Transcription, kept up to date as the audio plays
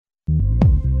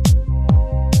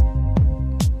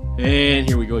And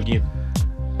here we go again.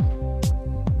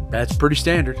 That's pretty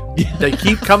standard. They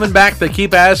keep coming back. They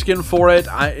keep asking for it.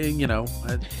 Asking?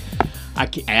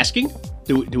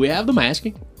 Do we have them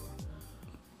asking?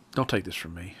 Don't take this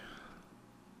from me.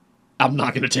 I'm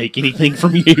not going to take anything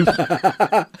from you.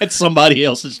 That's somebody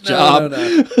else's job.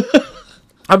 No.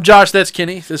 I'm Josh. That's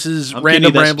Kenny. This is I'm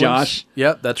Random Kenny, Ramblings. that's Josh.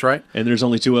 Yep, that's right. And there's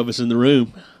only two of us in the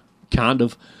room. Kind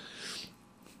of.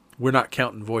 We're not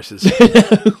counting voices.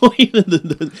 What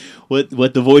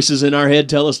the voices in our head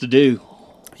tell us to do.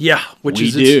 Yeah, which we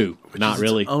is do. Which Not is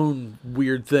really. Its own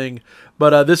weird thing.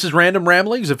 But this is Random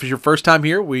Ramblings. If it's your first time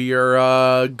here, we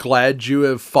are glad you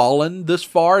have fallen this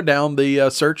far down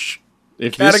the search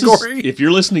category. If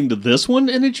you're listening to this one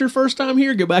and it's your first time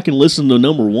here, go back and listen to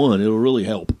number one. It'll really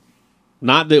help.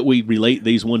 Not that we relate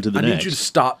these one to the next. I need you to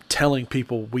stop telling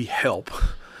people we help.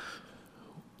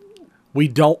 We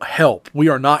don't help. We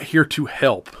are not here to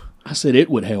help. I said it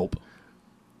would help.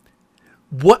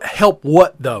 What help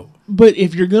what, though? But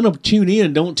if you're going to tune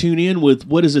in, don't tune in with,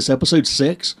 what is this, episode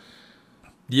 6?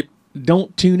 Yep.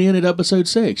 Don't tune in at episode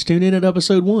 6. Tune in at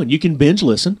episode 1. You can binge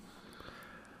listen.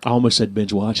 I almost said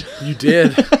binge watch. You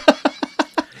did.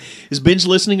 Is binge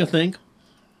listening a thing?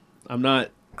 I'm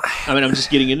just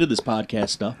getting into this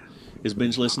podcast stuff. Is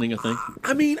binge listening a thing?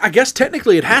 I mean, I guess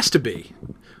technically it has to be.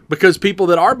 Because people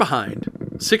that are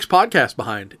behind, 6 podcasts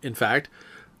behind, in fact,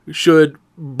 should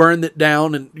burn it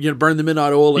down and burn the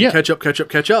midnight oil and catch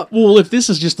up. Well, if this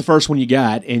is just the first one you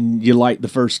got and you like the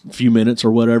first few minutes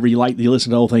or whatever, you listen to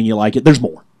the whole thing, you like it, there's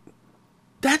more.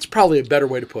 That's probably a better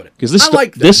way to put it. Because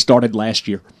this started last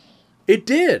year. It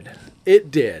did.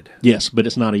 Yes, but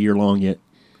it's not a year long yet.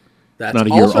 That's not a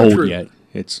year old true. yet.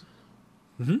 It's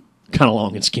kind of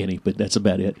long and skinny, but that's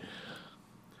about it.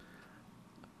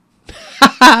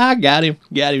 Got him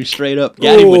straight up.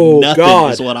 Got him with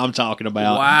nothing is what I'm talking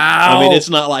about. Wow. I mean, it's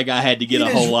not like I had to get a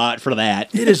whole lot for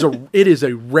that. It is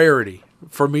a rarity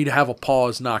for me to have a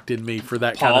pause knocked in me for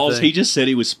that kind of thing. He just said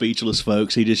he was speechless,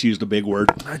 folks. He just used a big word.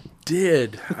 I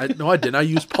did. No, I didn't. I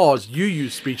used pause. You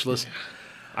used speechless.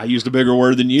 I used a bigger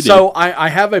word than you did. So I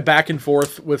have a back and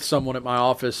forth with someone at my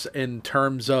office in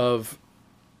terms of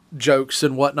jokes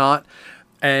and whatnot.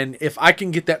 And if I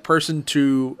can get that person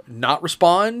to not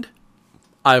respond,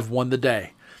 I've won the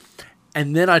day.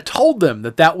 And then I told them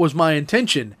that was my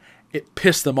intention. It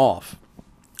pissed them off.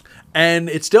 And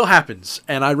it still happens.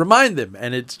 And I remind them.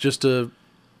 And it's just a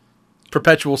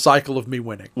perpetual cycle of me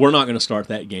winning. We're not going to start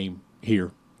that game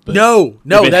here. But no.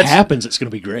 If it happens, it's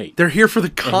going to be great. They're here for the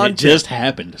content. And it just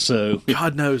happened. So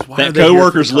God knows why. That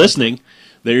coworker's listening.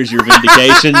 There's your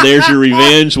vindication. There's your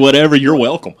revenge. Whatever. You're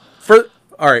welcome.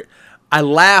 All right. I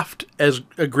laughed as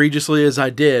egregiously as I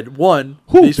did. One,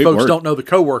 these folks don't know the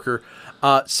coworker.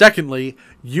 Secondly,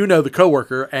 you know the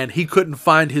coworker, and he couldn't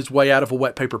find his way out of a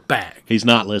wet paper bag. He's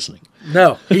not listening.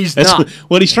 No, he's not.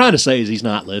 What he's trying to say is he's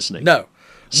not listening. No.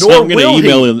 So I'm going to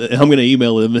email him. I'm going to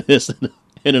email him this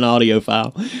in an audio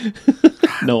file.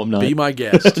 No, I'm not. Be my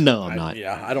guest. No, I'm not.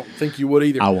 Yeah, I don't think you would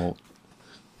either. I won't.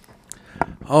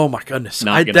 Oh my goodness,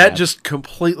 that just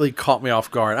completely caught me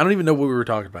off guard. I don't even know what we were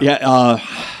talking about. Yeah.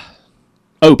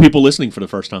 People listening for the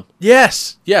first time.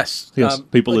 Yes.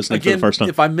 People listening for the first time.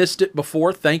 If I missed it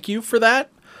before, thank you for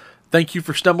that. Thank you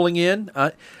for stumbling in.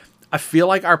 I feel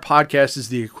like our podcast is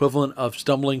the equivalent of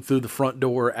stumbling through the front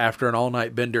door after an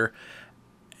all-night bender,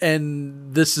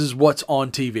 and this is what's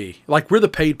on TV. Like, we're the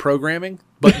paid programming,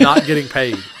 but not getting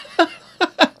paid.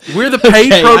 We're the paid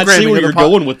programming. I see where you're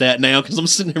going with that now, because I'm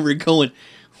sitting there going,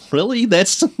 really?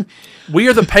 We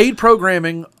are the paid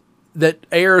programming that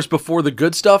airs before the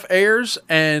good stuff airs,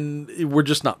 and we're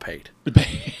just not paid.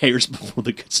 Airs before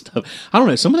the good stuff. I don't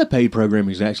know. Some of that paid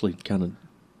programming is actually kind of,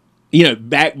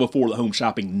 back before the Home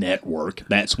Shopping Network.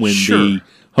 That's when the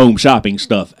home shopping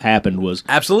stuff happened. Was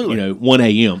absolutely 1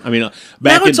 a.m. I mean,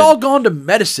 now it's all gone to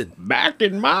medicine. Back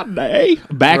in my day,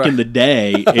 in the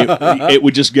day, it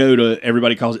would just go to,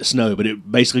 everybody calls it snow, but it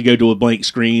basically go to a blank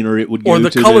screen, or it would go to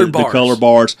the color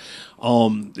bars. I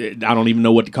don't even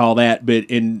know what to call that, but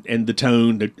in the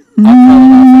tone,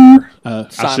 I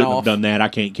shouldn't have done that. I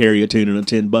can't carry a tune in a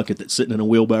tin bucket that's sitting in a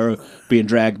wheelbarrow being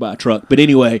dragged by a truck. But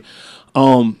anyway,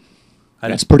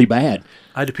 that's pretty bad.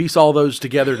 I had to piece all those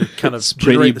together to kind of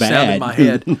generate the sound in my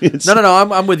head. No,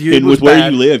 I'm with you. And with where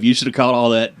you live, you should have caught all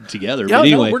that together. Yeah, but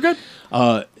anyway, no, we're good.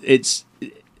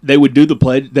 They would do the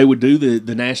pledge. They would do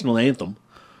the national anthem,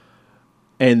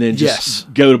 and then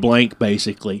just go to blank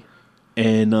basically.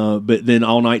 And but then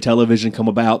all night television come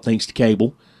about thanks to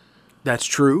cable. That's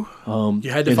true. You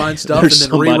had to find stuff. There's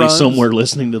and then somebody reruns. somewhere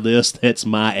listening to this that's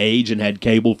my age and had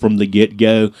cable from the get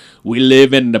go. We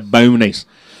live in the boonies.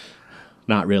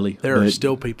 Not really. There are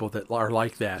still people that are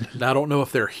like that. And I don't know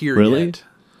if they're here really? yet.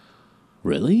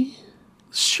 Really?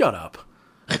 Shut up.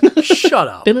 Shut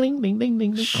up. Ding, ding, ding, ding,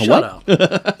 ding. Shut up.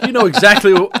 You know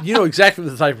exactly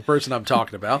the type of person I'm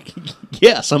talking about.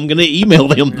 Yes, I'm going to email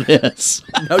them this.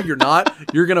 No, you're not.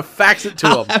 You're going to fax it to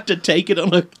them. I'll have to take it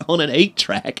on an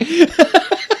 8-track.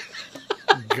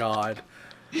 God.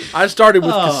 I started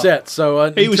with cassettes, so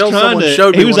he was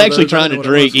actually trying to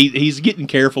drink. He's getting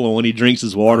careful when he drinks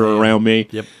his water around me.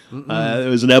 Yep. It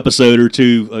was an episode or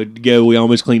two ago. We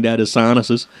almost cleaned out his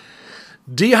sinuses.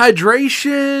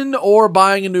 Dehydration or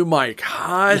buying a new mic?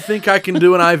 I think I can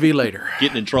do an IV later.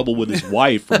 Getting in trouble with his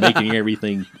wife for making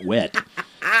everything wet.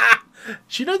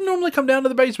 She doesn't normally come down to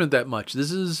the basement that much.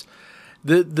 This is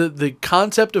the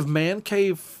concept of man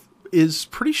cave is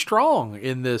pretty strong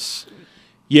in this.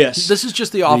 Yes. This is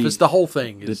just the office. The whole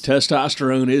thing is. The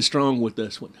testosterone is strong with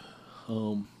this one.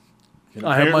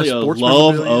 I have my sports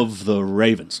love of the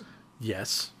Ravens.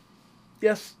 Yes.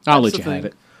 I'll let you have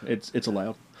it. It's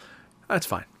allowed. That's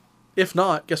fine. If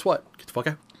not, guess what? Get the fuck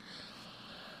out.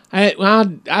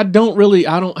 I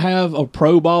don't have a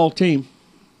pro ball team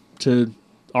to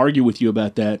argue with you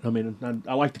about that. I mean,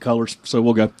 I like the colors, so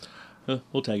we'll go.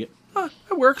 We'll take it.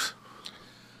 That works.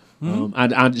 I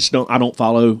don't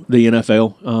follow the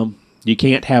NFL. You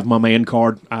can't have my man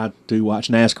card. I do watch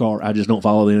NASCAR. I just don't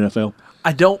follow the NFL.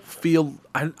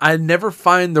 I never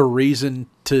find the reason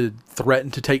to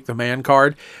threaten to take the man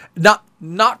card.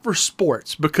 Not for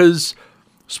sports, because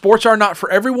sports are not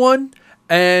for everyone,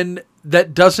 and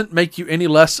that doesn't make you any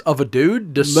less of a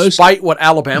dude, despite what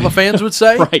Alabama fans would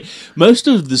say. Right. Most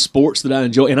of the sports that I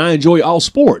enjoy, and I enjoy all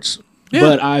sports,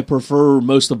 but I prefer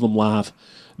most of them live.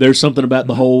 There's something about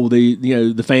the whole,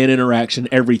 the fan interaction,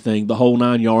 everything, the whole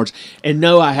 9 yards. And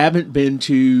no, I haven't been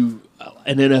to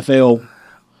an NFL,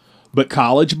 but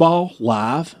college ball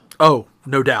live. Oh,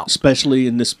 no doubt. Especially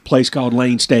in this place called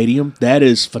Lane Stadium. That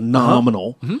is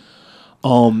phenomenal.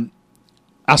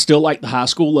 I still like the high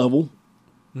school level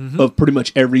of pretty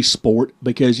much every sport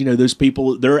because, those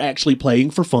people, they're actually playing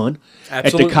for fun.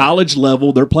 Absolutely. At the college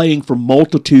level, they're playing for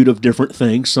multitude of different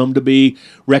things, some to be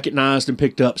recognized and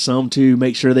picked up, some to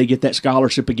make sure they get that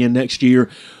scholarship again next year.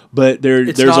 But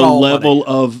there's a level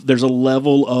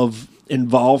of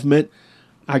involvement.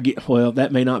 That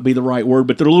may not be the right word,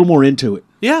 but they're a little more into it.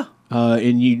 Yeah.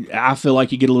 I feel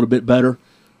like you get a little bit better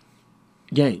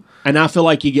game. And I feel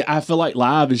like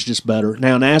live is just better.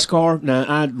 Now NASCAR,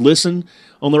 I listen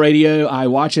on the radio, I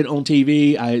watch it on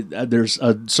TV. There's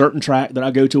a certain track that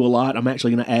I go to a lot. I'm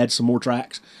actually going to add some more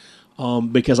tracks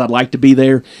because I'd like to be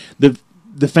there.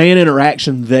 The fan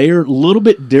interaction there a little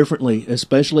bit differently,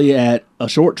 especially at a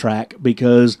short track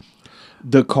because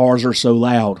the cars are so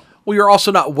loud. Well, you're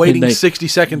also not waiting 60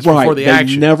 seconds before the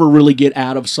action. They never really get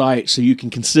out of sight, so you can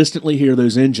consistently hear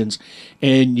those engines,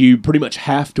 and you pretty much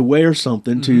have to wear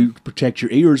something to protect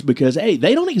your ears because, hey,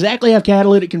 they don't exactly have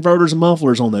catalytic converters and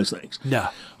mufflers on those things. No.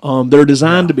 They're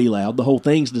designed to be loud. The whole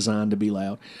thing's designed to be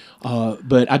loud.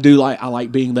 But I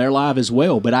like being there live as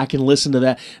well, but I can listen to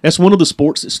that. That's one of the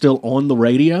sports that's still on the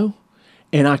radio,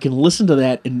 and I can listen to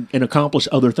that and accomplish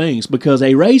other things because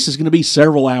a race is going to be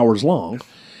several hours long.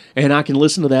 And I can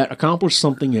listen to that, accomplish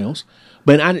something else.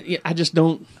 But I just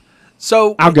don't.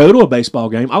 So I'll go to a baseball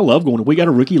game. I love going. We got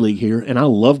a rookie league here, and I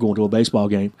love going to a baseball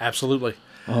game. Absolutely.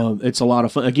 It's a lot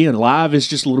of fun. Again, live is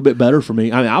just a little bit better for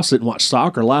me. I mean, I'll sit and watch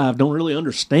soccer live. Don't really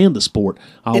understand the sport.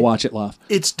 I'll watch it live.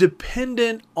 It's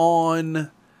dependent on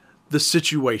the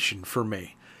situation for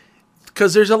me.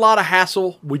 Because there's a lot of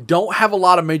hassle. We don't have a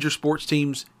lot of major sports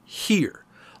teams here.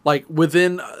 Like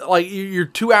within your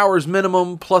 2 hours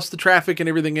minimum plus the traffic and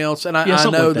everything else. And I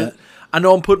know that I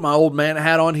know I'm putting my old man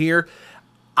hat on here.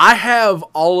 I have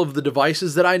all of the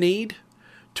devices that I need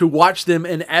to watch them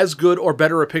in as good or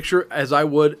better a picture as I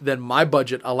would than my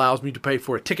budget allows me to pay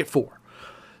for a ticket for.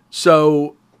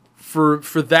 So for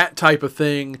that type of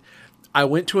thing, I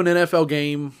went to an NFL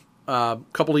game a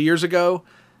couple of years ago.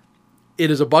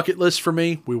 It is a bucket list for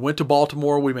me. We went to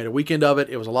Baltimore. We made a weekend of it.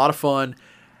 It was a lot of fun.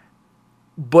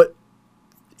 But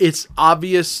it's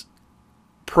obvious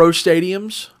pro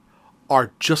stadiums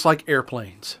are just like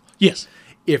airplanes. Yes.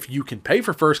 If you can pay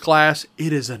for first class,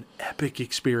 it is an epic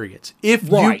experience. If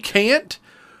you can't,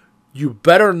 you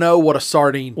better know what a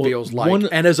sardine feels like.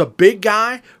 And as a big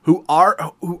guy who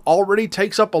already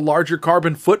takes up a larger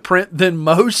carbon footprint than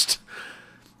most.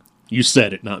 You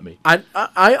said it, not me.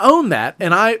 I own that.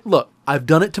 And I've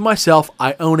done it to myself.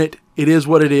 I own it. It is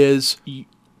what it is.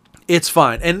 It's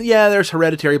fine. And yeah, there's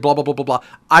hereditary, blah, blah, blah, blah, blah.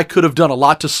 I could have done a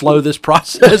lot to slow this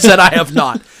process, and I have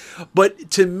not.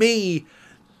 But to me,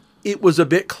 it was a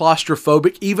bit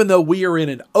claustrophobic, even though we are in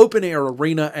an open air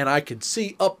arena and I could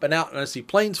see up and out and I see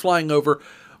planes flying over,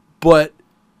 but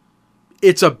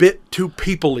it's a bit too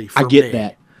people-y for me.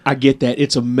 I get that.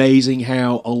 It's amazing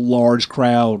how a large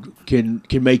crowd can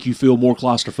make you feel more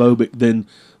claustrophobic than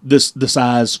the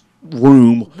size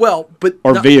room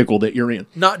vehicle that you're in.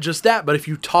 Not just that, but if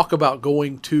you talk about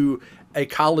going to a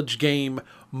college game,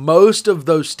 most of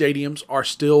those stadiums are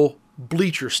still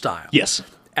bleacher style. Yes.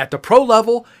 At the pro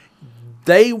level,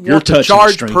 they want to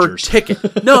charge per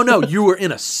ticket. No, you are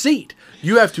in a seat.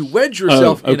 You have to wedge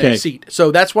yourself in a seat. So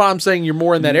that's why I'm saying you're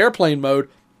more in that airplane mode,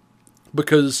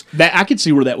 because that I could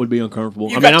see where that would be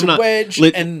uncomfortable. I'm not wedge,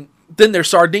 and then they're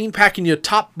sardine packing you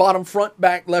top, bottom, front,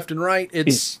 back, left, and right.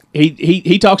 It's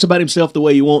he talks about himself the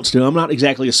way he wants to. I'm not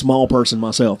exactly a small person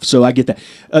myself, so I get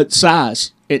that.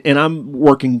 Size, and I'm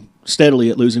working steadily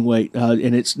at losing weight,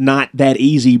 and it's not that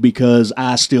easy because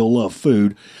I still love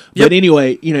food. Yep. But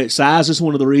anyway, size is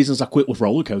one of the reasons I quit with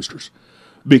roller coasters.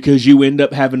 Because you end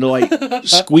up having to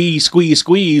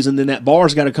squeeze, and then that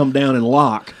bar's got to come down and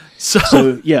lock.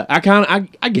 So yeah, I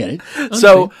get it.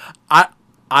 So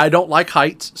I don't like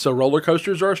heights, so roller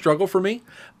coasters are a struggle for me.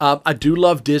 I do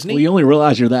love Disney. Well, you only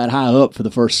realize you're that high up for the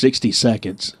first 60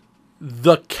 seconds.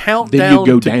 The countdown. Then you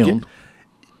go down,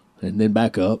 and then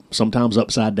back up. Sometimes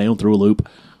upside down through a loop.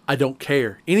 I don't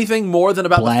care. Anything more than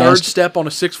about the third step on a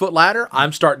 6-foot ladder,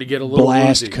 I'm starting to get a little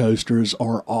Blast woozy. Coasters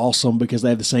are awesome because they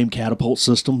have the same catapult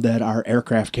system that our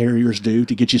aircraft carriers do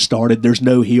to get you started. There's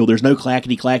no hill. There's no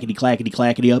clackety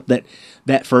up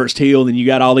that first hill. Then you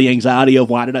got all the anxiety of,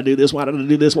 why did I do this? Why did I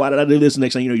do this? Why did I do this? And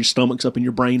next thing you know, your stomach's up in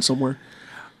your brain somewhere.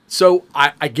 So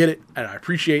I get it, and I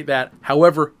appreciate that.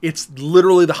 However, it's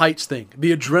literally the heights thing.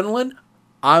 The adrenaline,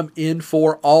 I'm in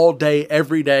for all day,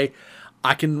 every day.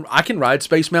 I can ride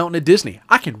Space Mountain at Disney.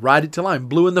 I can ride it till I'm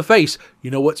blue in the face. You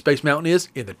know what Space Mountain is?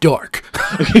 In the dark.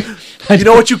 You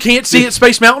know what you can't see at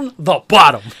Space Mountain? The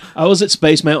bottom. I was at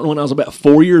Space Mountain when I was about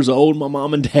 4 years old. My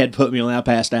mom and dad put me on that. I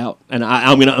passed out. And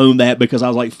I'm going to own that because I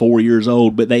was like 4 years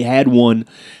old. But they had one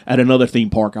at another theme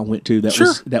park I went to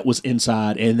that was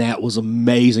inside. And that was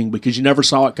amazing because you never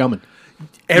saw it coming.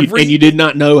 And you did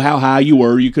not know how high you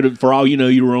were. You could have, for all you know,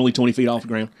 you were only 20 feet off the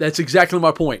ground. That's exactly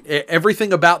my point.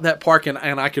 Everything about that park, and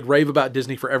I could rave about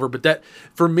Disney forever, but that,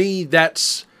 for me,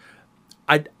 the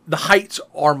heights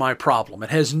are my problem.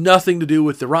 It has nothing to do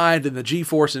with the ride and the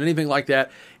G-force and anything like that.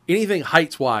 Anything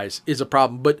heights-wise is a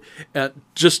problem. But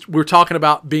we're talking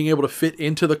about being able to fit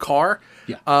into the car.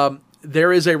 Yeah.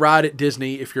 There is a ride at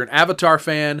Disney. If you're an Avatar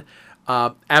fan,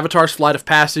 Avatar's Flight of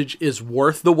Passage is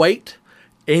worth the wait.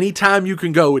 Anytime you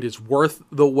can go, it is worth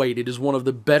the wait. It is one of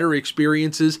the better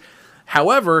experiences.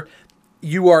 However,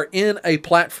 you are in a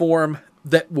platform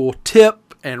that will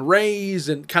tip and raise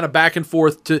and kind of back and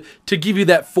forth to give you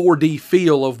that 4D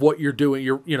feel of what you're doing,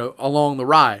 along the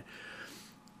ride.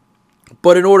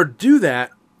 But in order to do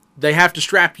that, they have to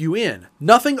strap you in.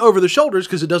 Nothing over the shoulders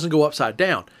because it doesn't go upside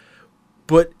down.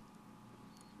 But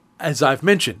as I've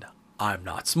mentioned, I'm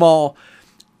not small.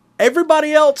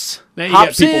 Everybody else now you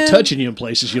got people touching you in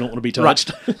places you don't want to be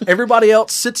touched. Right. Everybody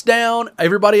else sits down.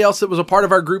 Everybody else that was a part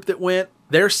of our group that went,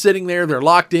 they're sitting there. They're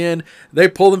locked in. They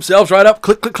pull themselves right up.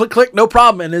 Click, click, click, click. No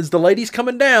problem. And as the lady's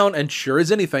coming down, and sure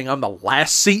as anything, I'm the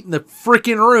last seat in the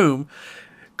freaking room.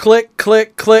 Click,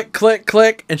 click, click, click,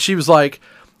 click. And she was like,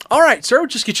 all right, sir,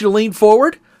 just get you to lean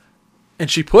forward. And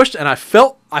she pushed, and I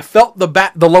felt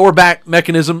the lower back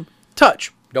mechanism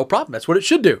touch. No problem. That's what it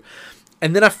should do.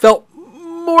 And then I felt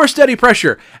more steady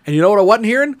pressure. And you know what I wasn't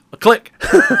hearing? A click.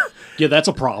 Yeah, that's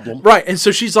a problem. Right. And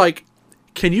so she's like,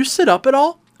 can you sit up at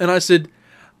all? And I said,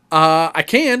 I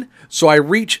can. So I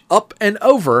reach up and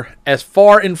over as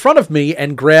far in front of me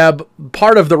and grab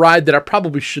part of the ride that I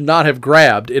probably should not have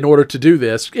grabbed in order to do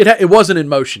this. It wasn't in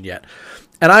motion yet.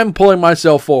 And I'm pulling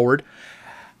myself forward.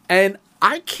 And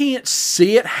I can't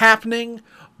see it happening,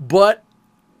 but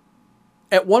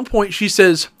at one point she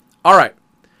says, all right,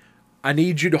 I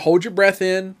need you to hold your breath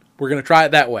in. We're going to try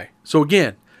it that way. So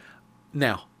again,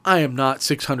 now, I am not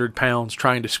 600 pounds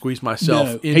trying to squeeze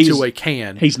myself into a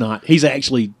can. He's not. He's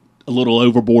actually a little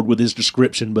overboard with his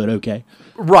description, but okay.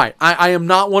 Right. I am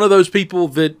not one of those people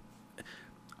that,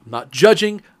 I'm not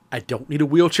judging. I don't need a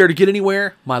wheelchair to get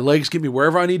anywhere. My legs get me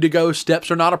wherever I need to go.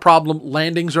 Steps are not a problem.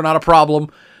 Landings are not a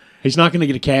problem. He's not going to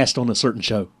get a cast on a certain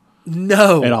show.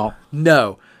 No. At all.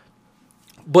 No.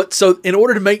 But so in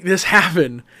order to make this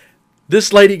happen,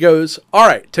 this lady goes, all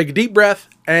right, take a deep breath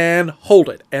and hold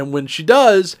it. And when she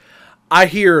does, I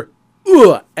hear,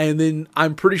 ugh, and then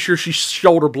I'm pretty sure she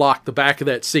shoulder blocked the back of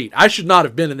that seat. I should not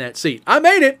have been in that seat. I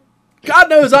made it. God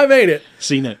knows I made it.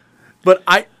 Seen it. But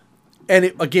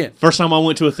And again, first time I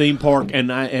went to a theme park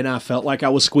and I felt like I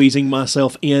was squeezing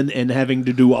myself in and having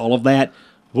to do all of that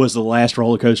was the last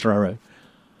roller coaster I rode.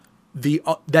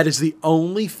 That is the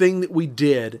only thing that we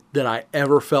did that I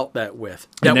ever felt that with.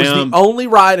 That was the only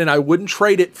ride, and I wouldn't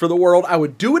trade it for the world. I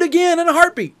would do it again in a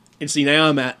heartbeat. And see, now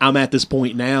I'm at this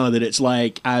point now that it's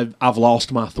like I've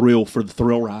lost my thrill for the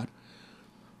thrill ride.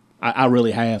 I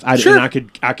really have. Sure.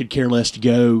 And I could care less to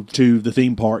go to the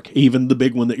theme park, even the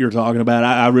big one that you're talking about.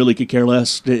 I really could care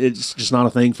less. It's just not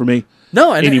a thing for me.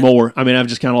 No, anymore. I mean, I've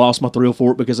just kind of lost my thrill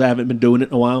for it because I haven't been doing it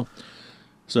in a while.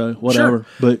 So whatever.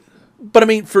 Sure. But I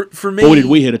mean, for me, boy, did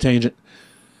we hit a tangent.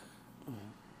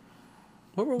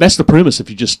 That's the premise.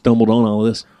 If you just stumbled on all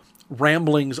of this.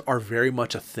 Ramblings are very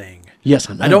much a thing. Yes,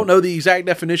 I know. I don't know the exact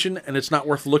definition, and it's not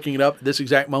worth looking it up at this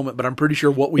exact moment, but I'm pretty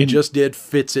sure what we just did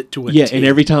fits it to a T. and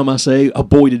every time I say, oh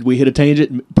boy, did we hit a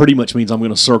tangent, pretty much means I'm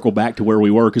going to circle back to where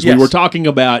we were, because we were talking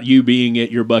about you being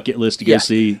at your bucket list to go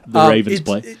see the Ravens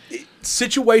play.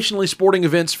 Situationally, sporting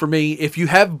events for me, if you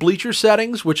have bleacher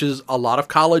settings, which is a lot of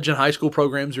college and high school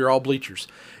programs, you're all bleachers.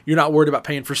 You're not worried about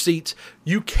paying for seats.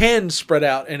 You can spread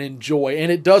out and enjoy, and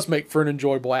it does make for an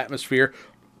enjoyable atmosphere.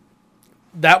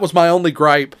 That was my only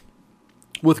gripe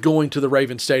with going to the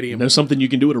Ravens Stadium. You know something you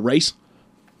can do at a race?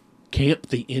 Camp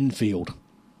the infield.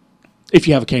 If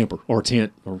you have a camper or a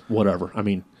tent or whatever. I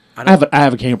mean, I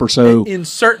have a camper, so in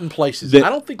certain places. I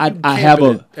don't think you can I have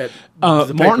at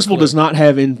Martinsville does not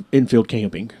have infield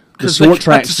camping. The short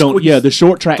tracks don't. Yeah, the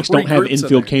short tracks don't have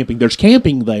infield camping. There's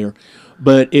camping there,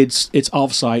 but it's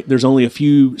off-site. There's only a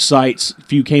few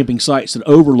camping sites that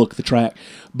overlook the track.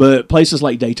 But places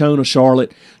like Daytona,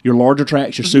 Charlotte, your larger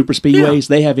tracks, your super speedways,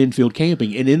 they have infield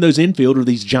camping. And in those infield are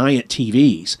these giant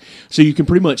TVs. So you can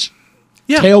pretty much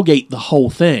tailgate the whole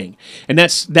thing. And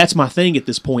that's my thing at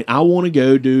this point. I want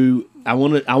to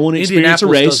experience a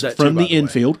race from the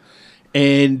infield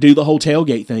and do the whole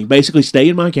tailgate thing. Basically stay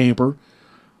in my camper,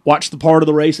 watch the part of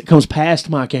the race that comes past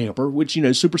my camper, which,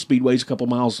 super speedway's a couple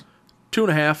miles.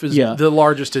 2.5 is the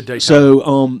largest at Daytona.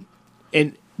 So,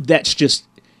 and that's just...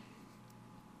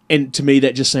 And to me,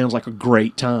 that just sounds like a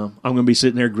great time. I'm going to be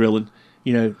sitting there grilling,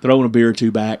 throwing a beer or two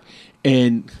back.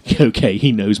 And, okay,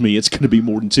 he knows me. It's going to be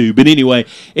more than two. But anyway,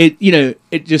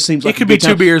 it just seems like it could be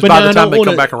two beers by the time they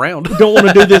come back around. Don't want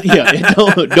to do this. Yeah,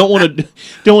 don't want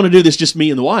to do this just me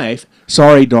and the wife.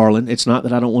 Sorry, darling. It's not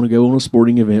that I don't want to go on a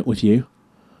sporting event with you.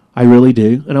 I really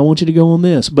do. And I want you to go on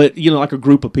this. But, like a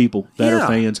group of people that are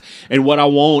fans. And what I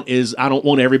want is I don't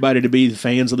want everybody to be the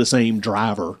fans of the same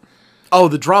driver. Oh,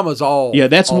 the drama's all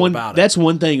that's all one. About that's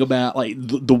one thing about like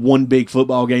the one big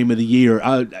football game of the year.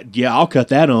 I'll cut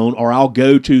that on, or I'll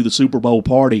go to the Super Bowl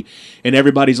party, and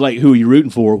everybody's like, "Who are you rooting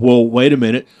for?" Well, wait a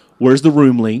minute. Where's the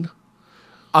room lean?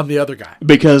 I'm the other guy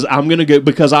because I'm gonna go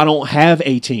because I don't have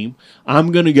a team.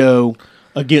 I'm gonna go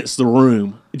against the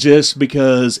room just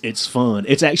because it's fun.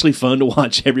 It's actually fun to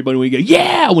watch everybody when you go,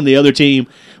 yeah, when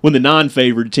the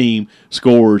non-favored team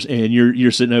scores, and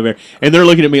you're sitting over there, and they're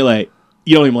looking at me like,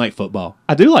 you don't even like football.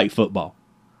 I do like football,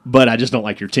 but I just don't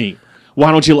like your team.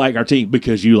 Why don't you like our team?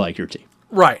 Because you like your team.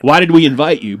 Right. Why did we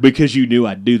invite you? Because you knew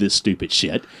I'd do this stupid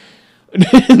shit.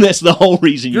 And that's the whole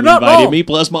reason you invited me.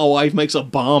 Plus, my wife makes a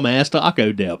bomb-ass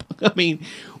taco dip. I mean,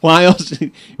 why else?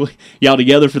 Y'all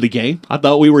together for the game? I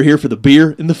thought we were here for the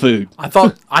beer and the food. I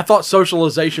thought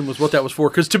socialization was what that was for.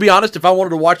 Because to be honest, if I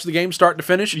wanted to watch the game start to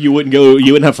finish, you wouldn't go.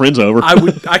 You wouldn't have friends over.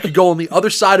 I could go on the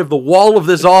other side of the wall of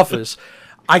this office.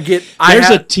 There's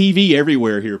a TV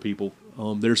everywhere here, people.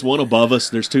 There's one above us.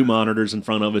 There's two monitors in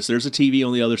front of us. There's a TV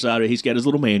on the other side. He's got his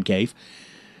little man cave.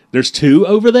 There's two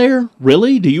over there?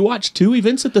 Really? Do you watch two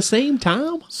events at the same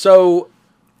time? So,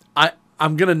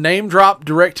 I'm going to name drop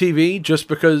DirecTV just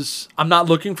because I'm not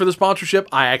looking for the sponsorship.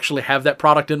 I actually have that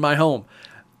product in my home.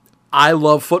 I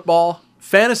love football.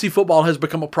 Fantasy football has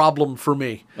become a problem for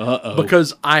me.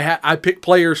 Because I pick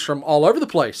players from all over the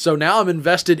place. So now I'm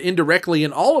invested indirectly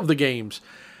in all of the games.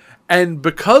 And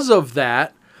because of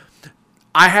that,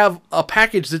 I have a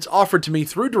package that's offered to me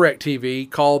through DirecTV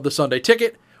called the Sunday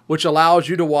Ticket, which allows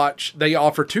you to watch. They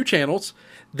offer 2 channels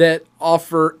that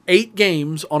offer 8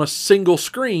 games on a single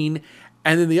screen,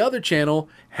 and then the other channel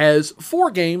has 4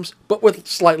 games, but with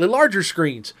slightly larger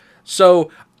screens.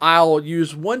 So I'll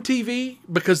use one TV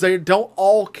because they don't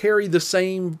all carry the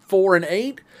same 4 and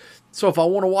 8. So if I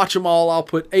want to watch them all, I'll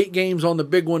put 8 games on the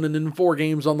big one and then 4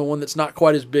 games on the one that's not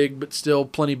quite as big, but still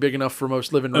plenty big enough for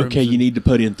most living rooms. Okay, you need to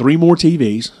put in 3 more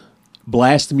TVs,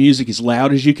 blast the music as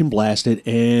loud as you can blast it,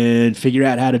 and figure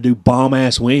out how to do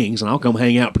bomb-ass wings, and I'll come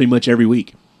hang out pretty much every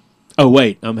week. Oh,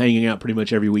 wait, I'm hanging out pretty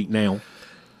much every week now.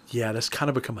 Yeah, that's kind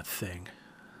of become a thing.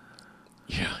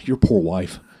 Yeah, your poor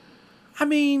wife. I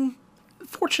mean,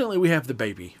 Fortunately, we have the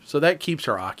baby, so that keeps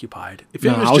her occupied. If it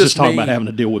was I was just talking about having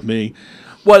to deal with me.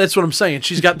 Well, that's what I'm saying.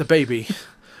 She's got the baby.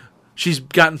 She's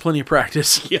gotten plenty of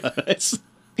practice. Yes.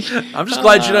 I'm just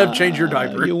glad you don't have to change your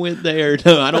diaper. You went there.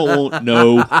 No, I don't want.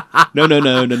 No.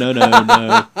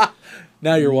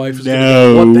 Now your wife is going to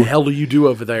go, what the hell do you do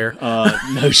over there?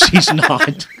 No, she's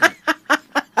not.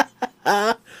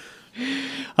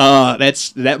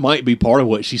 That might be part of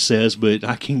what she says, but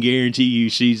I can guarantee you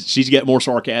she's got more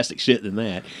sarcastic shit than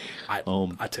that. I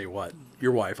tell you what,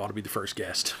 your wife ought to be the first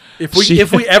guest. If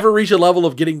we ever reach a level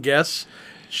of getting guests,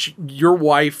 your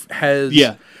wife has.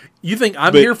 Yeah. You think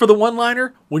I'm here for the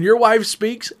one-liner? When your wife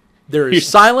speaks, there is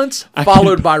silence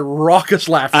followed by raucous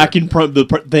laughter.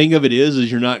 The thing of it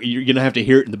is you're gonna have to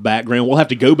hear it in the background. We'll have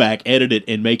to go back, edit it,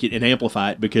 and make it and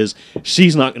amplify it because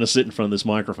she's not gonna sit in front of this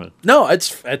microphone. No, it's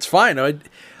fine.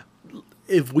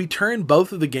 If we turn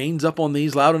both of the gains up on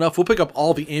these loud enough, we'll pick up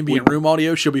all the ambient room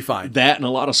audio. She'll be fine. That and a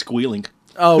lot of squealing.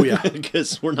 Oh yeah,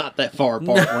 because we're not that far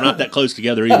apart. We're not that close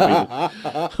together either.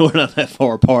 People. We're not that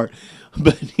far apart.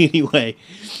 But anyway.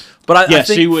 But I think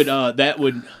she would. That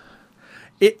would.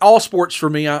 All sports for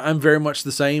me. I'm very much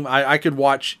the same. I could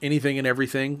watch anything and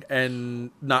everything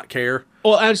and not care.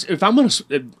 Well, if I'm gonna,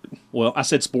 I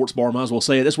said sports bar. Might as well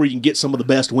say it. That's where you can get some of the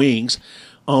best wings.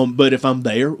 But if I'm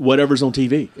there, whatever's on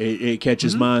TV, it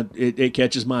catches my it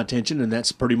catches my attention, and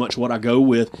that's pretty much what I go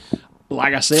with.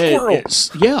 Like I said,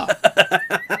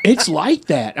 it's like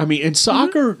that. I mean, and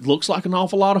soccer looks like an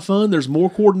awful lot of fun. There's more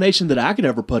coordination that I could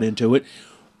ever put into it.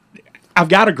 I've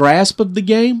got a grasp of the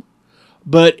game,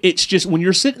 but it's just when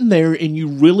you're sitting there and you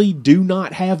really do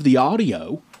not have the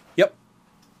audio. Yep.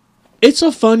 It's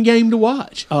a fun game to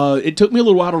watch. It took me a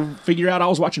little while to figure out I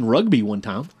was watching rugby one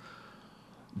time.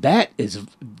 That is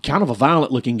kind of a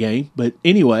violent-looking game, but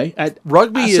anyway,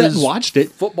 rugby is watched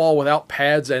it. Football without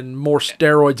pads and more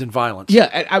steroids and violence. Yeah,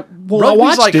 I Rugby's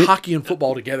watched like it. Hockey and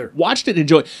football together. Watched it and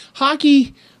enjoyed it.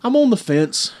 Hockey, I'm on the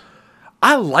fence.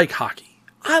 I like hockey.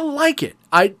 I like it.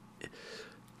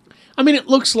 I mean, it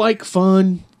looks like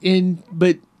fun,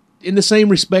 but in the same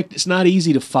respect, it's not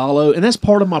easy to follow. And that's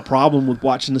part of my problem with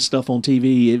watching this stuff on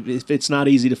TV. If it's not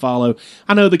easy to follow,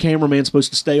 I know the cameraman's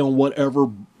supposed to stay on whatever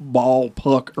ball,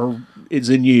 puck, or is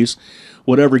in use,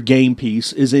 whatever game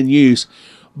piece is in use.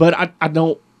 But I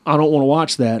don't want to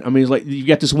watch that. I mean, it's like you've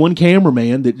got this one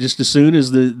cameraman that just as soon as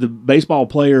the baseball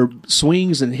player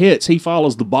swings and hits, he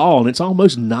follows the ball, and it's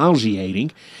almost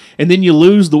nauseating. And then you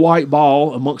lose the white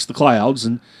ball amongst the clouds,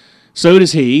 and so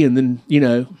does he, and then,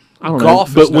 I don't golf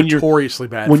know. But is notoriously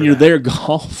bad when you're that. there,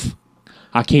 golf,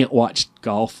 I can't watch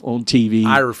golf on TV.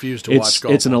 I refuse to watch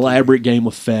golf. It's an elaborate game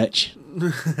of fetch.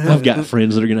 I've got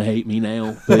friends that are going to hate me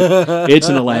now, but it's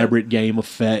an elaborate game of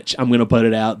fetch. I'm going to put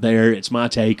it out there. It's my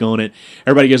take on it.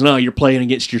 Everybody goes, no, you're playing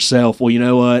against yourself. Well, you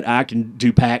know what? I can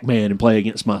do Pac-Man and play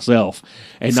against myself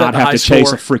and not have to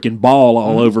chase a freaking ball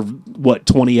all over,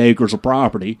 20 acres of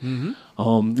property.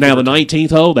 Mm-hmm. Now, the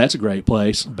 19th hole, that's a great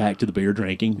place. Back to the beer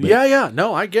drinking. But. Yeah.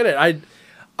 No, I get it.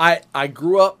 I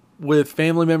grew up with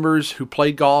family members who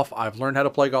played golf. I've learned how to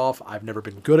play golf. I've never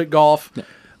been good at golf.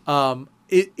 No.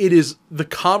 It is the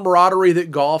camaraderie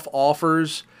that golf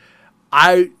offers.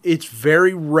 It's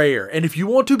very rare. And if you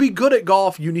want to be good at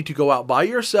golf, you need to go out by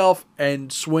yourself and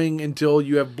swing until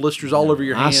you have blisters all over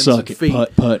your hands and feet. I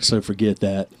suck at putt-putt, so forget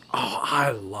that. Oh,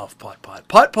 I love putt-putt.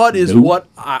 Putt-putt is what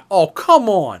oh, come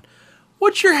on.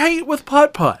 What's your hate with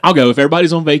putt-putt? I'll go. If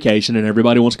everybody's on vacation and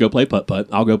everybody wants to go play putt-putt,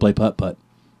 I'll go play putt-putt.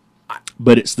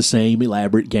 But it's the same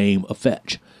elaborate game of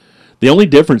fetch. The only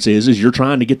difference is you're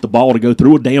trying to get the ball to go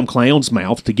through a damn clown's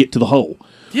mouth to get to the hole.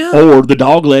 Yeah. Or the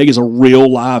dog leg is a real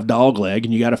live dog leg,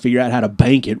 and you got to figure out how to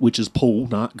bank it, which is pool,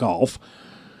 not golf.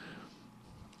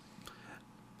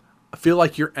 I feel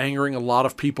like you're angering a lot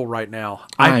of people right now.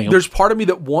 I am. There's part of me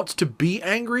that wants to be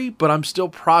angry, but I'm still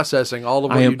processing all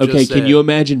of what you just said. Can you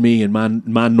imagine me in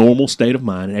my normal state of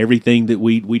mind and everything that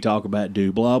we talk about,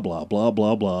 do, blah, blah, blah,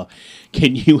 blah, blah.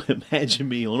 Can you imagine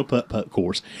me on a putt-putt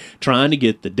course trying to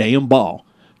get the damn ball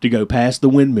to go past the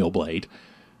windmill blade,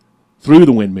 through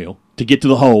the windmill, to get to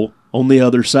the hole on the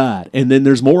other side? And then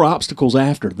there's more obstacles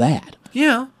after that.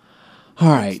 Yeah. All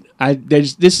right.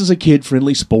 This is a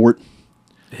kid-friendly sport.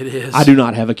 It is. I do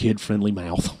not have a kid-friendly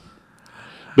mouth.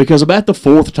 Because about the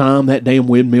fourth time that damn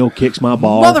windmill kicks my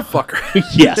ball. Motherfucker.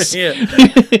 Yes.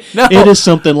 No. It is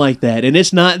something like that. And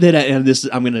it's not that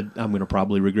I'm gonna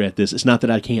probably regret this. It's not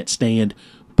that I can't stand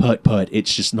putt-putt.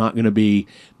 It's just not gonna be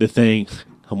the thing.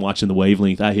 I'm watching the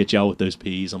wavelength. I hit y'all with those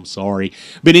P's. I'm sorry.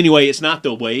 But anyway, it's not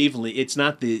the wavelength. It's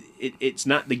not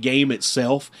the game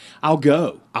itself. I'll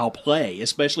go. I'll play,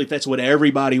 especially if that's what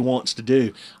everybody wants to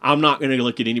do. I'm not going to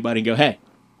look at anybody and go, hey,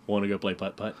 want to go play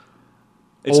putt-putt?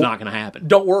 It's not going to happen.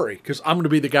 Don't worry, because I'm going to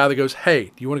be the guy that goes, hey,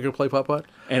 do you want to go play putt-putt?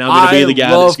 And I'm going to be the guy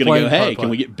that's going to go, hey, putt-putt. Can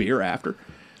we get beer after?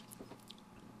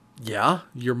 Yeah,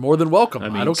 you're more than welcome.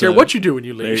 I don't care what you do when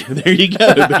you leave. There you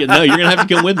go. Because, no, you're going to have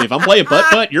to come with me. If I'm playing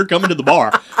putt-putt, you're coming to the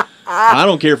bar. I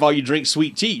don't care if all you drink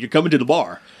sweet tea. You're coming to the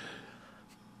bar.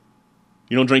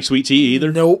 You don't drink sweet tea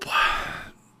either? Nope.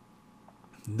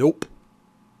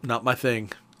 Not my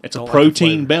thing. It's a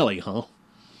protein belly, huh?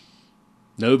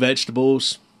 No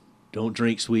vegetables. Don't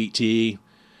drink sweet tea.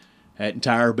 That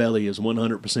entire belly is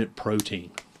 100%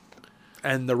 protein.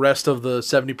 And the rest of the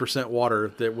 70%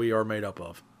 water that we are made up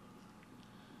of.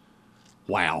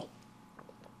 Wow.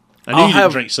 I knew you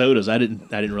didn't drink sodas. I didn't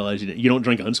realize you didn't. You don't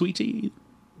drink unsweet tea either?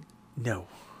 No.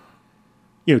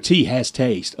 You know, tea has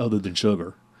taste other than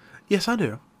sugar. Yes, I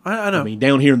do. I know. I mean,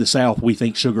 down here in the South, we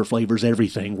think sugar flavors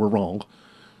everything. We're wrong.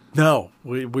 No,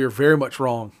 we're very much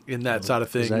wrong in that side of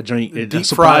things. I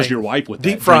surprised your wife with that.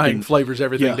 Deep frying flavors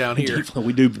everything down here.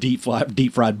 We do deep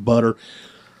fried butter.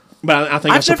 But I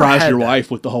think I surprised your wife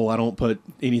with the whole, I don't put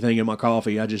anything in my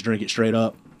coffee. I just drink it straight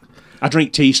up. I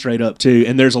drink tea straight up, too.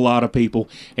 And there's a lot of people.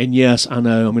 And yes, I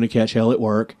know I'm going to catch hell at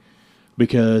work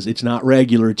because it's not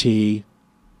regular tea.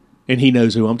 And he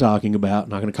knows who I'm talking about. I'm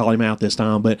not going to call him out this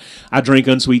time. But I drink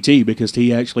unsweet tea because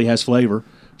tea actually has flavor.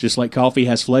 Just like coffee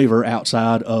has flavor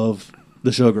outside of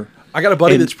the sugar. I got a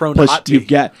buddy that's prone to hot tea.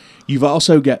 You've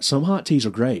also got, some hot teas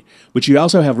are great, but you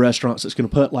also have restaurants that's going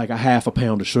to put like a half a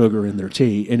pound of sugar in their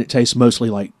tea, and it tastes mostly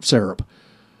like syrup.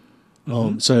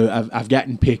 Mm-hmm. So I've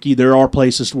gotten picky. There are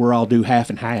places where I'll do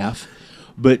half and half,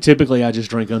 but typically I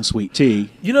just drink unsweet tea.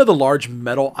 You know the large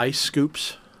metal ice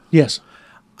scoops? Yes.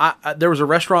 There was a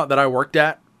restaurant that I worked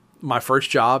at. My first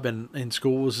job in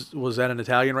school was at an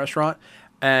Italian restaurant,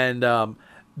 and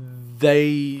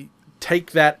they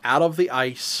take that out of the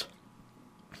ice,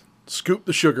 scoop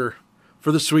the sugar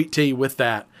for the sweet tea with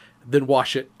that, then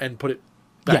wash it and put it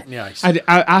back in the ice.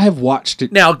 I have watched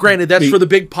it. Now, granted, that's for the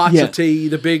big pots of tea,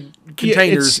 the big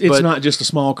containers. It's not just a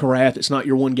small carafe. It's not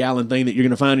your 1 gallon thing that you're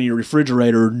going to find in your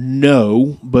refrigerator.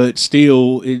 No, but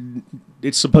still,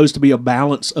 it's supposed to be a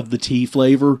balance of the tea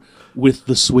flavor with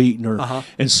the sweetener. Uh-huh.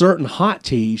 And certain hot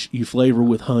teas you flavor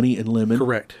with honey and lemon.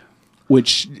 Correct.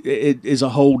 Which is a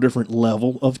whole different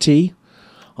level of tea.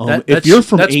 If you're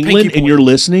from England and you're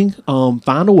listening,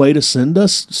 find a way to send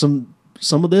us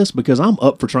some of this because I'm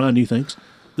up for trying new things.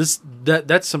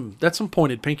 That's some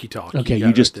pointed pinky talk. Okay,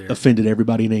 you just offended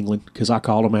everybody in England because I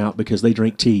called them out because they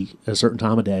drink tea at a certain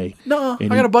time of day. No, I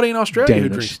got a buddy in Australia who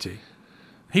drinks tea.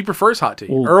 He prefers hot tea.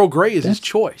 Well, Earl Grey is his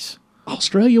choice.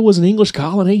 Australia was an English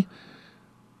colony.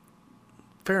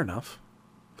 Fair enough.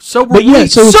 So were we.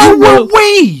 So were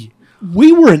we.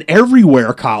 We were an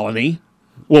everywhere colony.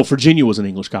 Well, Virginia was an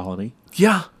English colony.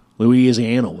 Yeah.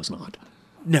 Louisiana was not.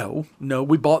 No,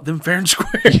 we bought them fair and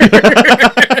square.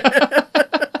 I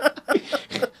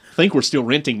think we're still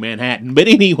renting Manhattan. But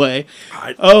anyway,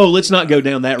 let's not go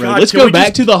down that road. Let's go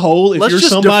back to the whole, if you're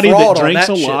somebody that drinks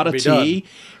a lot of tea,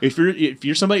 if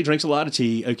you're somebody that drinks a lot of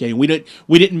tea, okay, we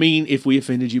didn't mean if we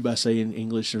offended you by saying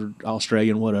English or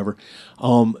Australian, whatever,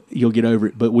 you'll get over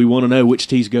it. But we want to know which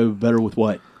teas go better with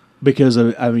what. Because,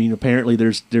 apparently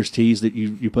there's teas that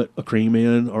you put a cream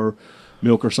in or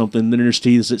milk or something. Then there's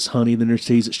teas that's honey. Then there's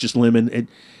teas that's just lemon.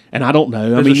 And I don't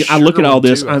know. I look at all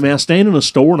this. I stand in a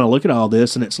store and I look at all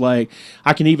this, and it's like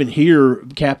I can even hear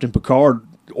Captain Picard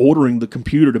ordering the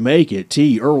computer to make it.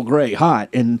 Tea, Earl Grey, hot.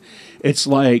 And it's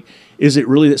like, is it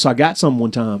really that? So I got some one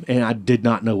time, and I did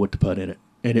not know what to put in it.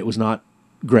 And it was not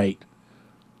great.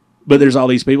 But there's all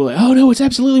these people that, oh, no, it's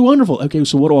absolutely wonderful. Okay,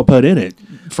 so what do I put in it?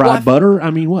 Fried butter? I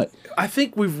mean, what? I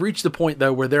think we've reached the point,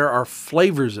 though, where there are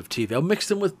flavors of tea. They'll mix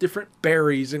them with different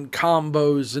berries and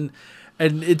combos, and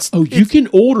it's... Oh, you can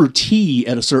order tea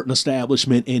at a certain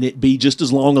establishment, and it be just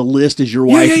as long a list as your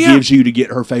wife gives you to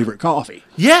get her favorite coffee.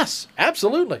 Yes,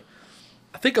 absolutely.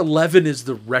 I think 11 is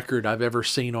the record I've ever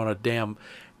seen on a damn...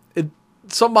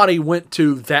 Somebody went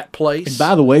to that place. And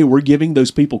by the way, we're giving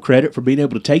those people credit for being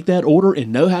able to take that order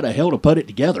and know how the hell to put it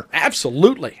together.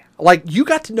 Absolutely. Like, you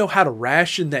got to know how to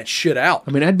ration that shit out.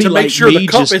 I mean, that'd be to like make sure the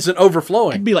cup isn't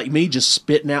overflowing. It'd be like me just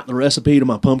spitting out the recipe to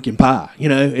my pumpkin pie. You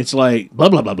know, it's like blah,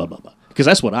 blah, blah, blah, blah, blah. Because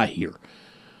that's what I hear.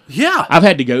 Yeah. I've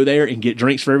had to go there and get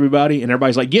drinks for everybody, and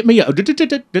everybody's like, get me a...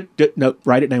 No,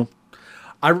 write it down.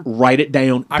 Write it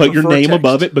down. Put your name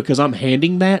above it because I'm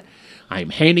handing that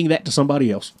to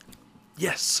somebody else.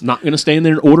 Yes. Not going to stand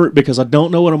there and order it because I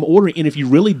don't know what I'm ordering. And if you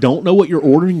really don't know what you're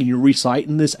ordering and you're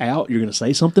reciting this out, you're going to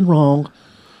say something wrong.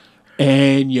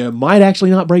 And you might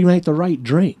actually not bring back the right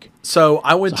drink. So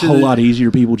I went it's a whole lot easier,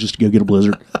 people, just to go get a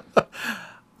Blizzard.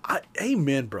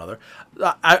 Amen, brother.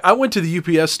 I went to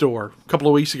the UPS store a couple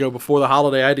of weeks ago before the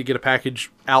holiday. I had to get a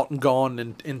package out and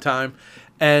gone in time.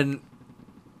 And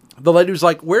the lady was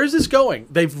like, where is this going?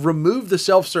 They've removed the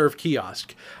self-serve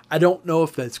kiosk. I don't know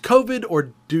if that's COVID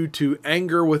or due to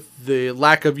anger with the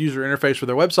lack of user interface for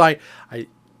their website. I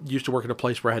used to work at a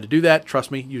place where I had to do that.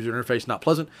 Trust me, user interface not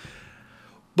pleasant.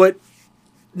 But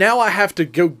now I have to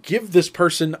go give this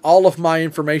person all of my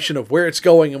information of where it's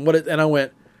going and and I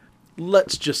went,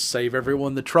 let's just save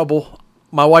everyone the trouble.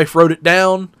 My wife wrote it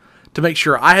down to make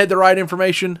sure I had the right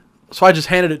information. So I just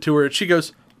handed it to her and she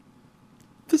goes,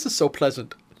 this is so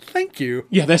pleasant. Thank you.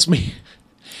 Yeah, that's me.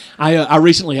 I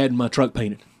recently had my truck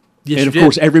painted. Yes, and of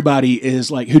course, everybody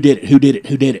is like, who did it? Who did it?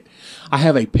 Who did it? I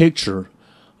have a picture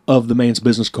of the man's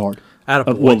business card.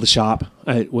 The shop.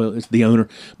 It's the owner.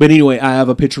 But anyway, I have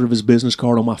a picture of his business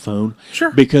card on my phone.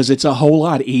 Sure. Because it's a whole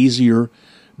lot easier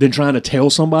than trying to tell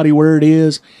somebody where it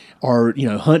is or,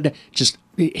 hunt. Just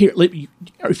here,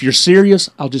 if you're serious,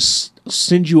 I'll just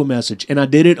send you a message. And I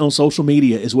did it on social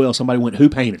media as well. Somebody went, who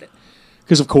painted it?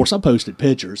 Because, of course, I posted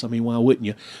pictures. I mean, why wouldn't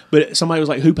you? But somebody was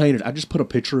like, who painted it? I just put a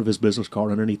picture of his business card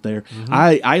underneath there. Mm-hmm.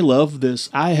 I love this.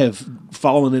 I have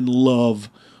fallen in love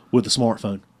with the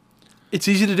smartphone. It's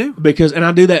easy to do. And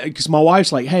I do that because my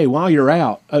wife's like, hey, while you're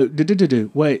out,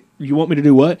 wait, you want me to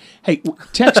do what? Hey,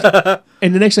 text.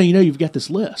 And the next thing you know, you've got this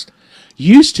list.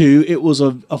 Used to, it was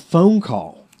a phone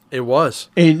call. It was.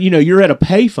 And, you're at a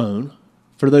payphone.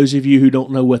 For those of you who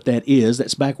don't know what that is,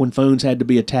 that's back when phones had to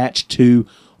be attached to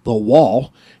the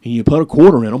wall, and you put a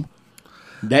quarter in them.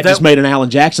 That just made an Alan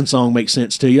Jackson song make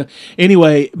sense to you.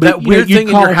 Anyway, but that weird thing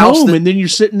you call in your house home, and then you're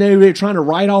sitting there trying to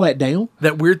write all that down.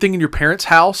 That weird thing in your parents'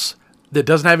 house that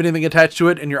doesn't have anything attached to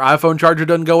it, and your iPhone charger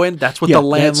doesn't go in. That's what the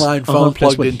landline phone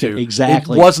plugged into.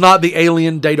 Exactly. It was not the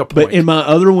alien data point. But in my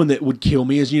other one that would kill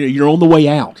me is you're on the way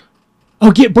out. Oh,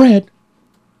 get bread.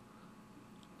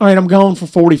 All right, I'm gone for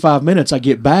 45 minutes. I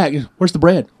get back. Where's the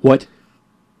bread? What?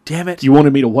 Damn it! You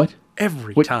wanted me to what?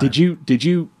 Every what, time. Did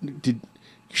you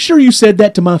sure you said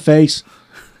that to my face?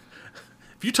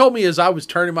 If you told me as I was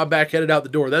turning my back headed out the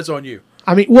door, that's on you.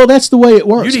 I mean, well, that's the way it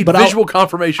works. You need visual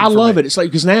confirmation. I love it. It's like,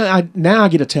 because now I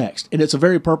get a text, and it's a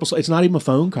very purposeful. It's not even a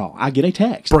phone call. I get a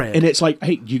text, bread. And it's like,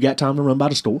 hey, you got time to run by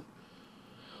the store?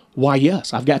 Why,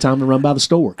 yes, I've got time to run by the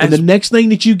store. And the next thing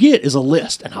that you get is a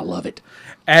list, and I love it.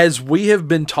 As we have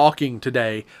been talking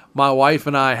today, my wife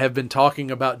and I have been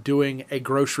talking about doing a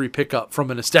grocery pickup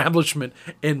from an establishment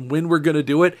and when we're going to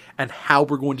do it and how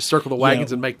we're going to circle the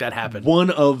wagons and make that happen. One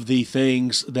of the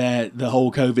things that the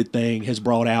whole COVID thing has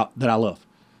brought out that I love.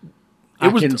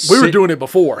 We were doing it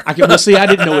before. I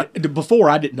didn't know it before.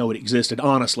 I didn't know it existed.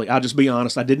 Honestly, I'll just be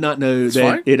honest. I did not know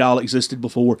it all existed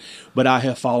before. But I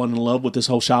have fallen in love with this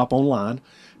whole shop online.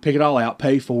 Pick it all out,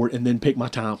 pay for it, and then pick my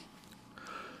time.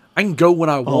 I can go when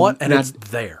I want, and it's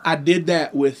there. I did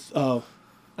that with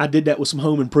some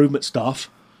home improvement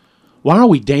stuff. Why are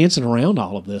we dancing around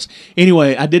all of this?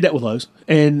 Anyway, I did that with Lowe's,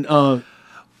 and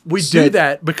we do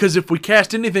that because if we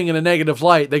cast anything in a negative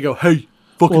light, they go, "Hey,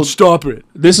 stop it."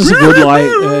 This is a good light.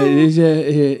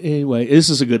 Anyway, this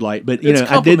is a good light, but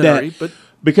I did that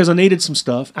because I needed some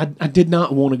stuff. I did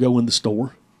not want to go in the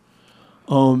store,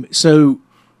 so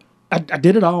I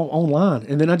did it all online,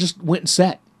 and then I just went and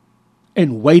sat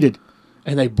and waited,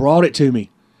 and they brought it to me,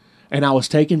 and I was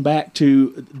taken back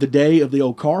to the day of the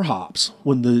old car hops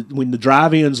when the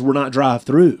drive-ins were not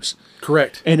drive-throughs.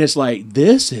 Correct. And it's like,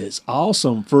 this is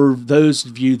awesome. For those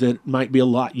of you that might be a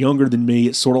lot younger than me,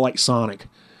 it's sort of like Sonic.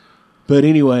 But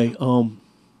anyway,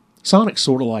 Sonic's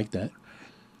sort of like that.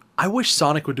 I wish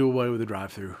Sonic would do away with the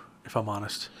drive-through, if I'm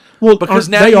honest. Well, because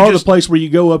now they are the place where you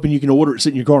go up and you can order it, sit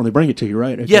in your car, and they bring it to you,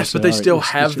 right? Okay, yes, but they still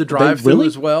have the drive-through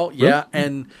as well. Yeah,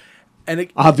 really? And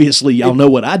obviously, y'all know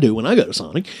what I do when I go to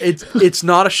Sonic. It's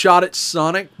not a shot at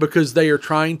Sonic because they are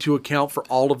trying to account for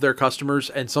all of their customers,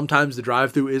 and sometimes the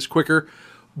drive-thru is quicker.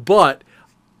 But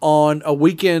on a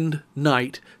weekend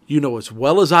night, you know as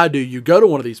well as I do, you go to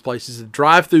one of these places, the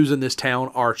drive-thrus in this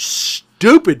town are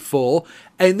stupid full,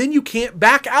 and then you can't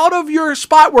back out of your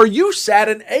spot where you sat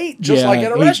and ate, just like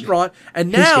at a restaurant,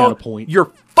 and now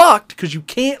you're fucked because you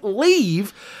can't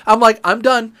leave. I'm like, I'm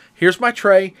done. Here's my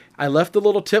tray. I left a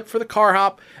little tip for the car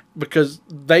hop because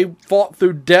they fought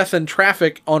through death and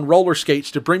traffic on roller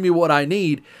skates to bring me what I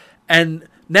need. And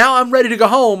now I'm ready to go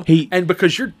home. And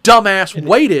because your dumbass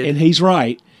waited. And he's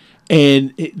right.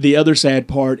 And the other sad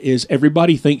part is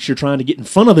everybody thinks you're trying to get in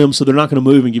front of them, so they're not going to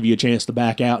move and give you a chance to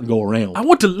back out and go around. I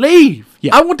want to leave.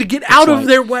 Yeah, I want to get out of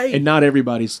their way. And not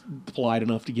everybody's polite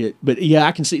enough to get. But yeah,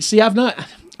 I can see. See, I've not.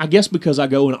 I guess because I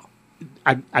go and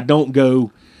I don't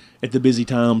go at the busy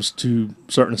times to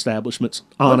certain establishments.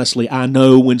 Honestly, I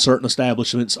know when certain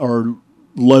establishments are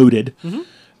loaded,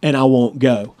 and I won't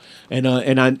go. And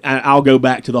I'll go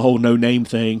back to the whole no name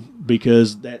thing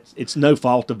because it's no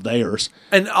fault of theirs.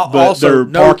 And but also,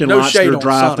 their parking lots, their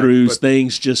drive-throughs,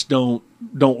 things just don't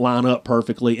line up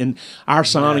perfectly. And our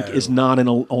Sonic is not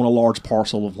on a large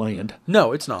parcel of land.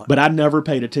 No, it's not. But I never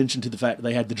paid attention to the fact that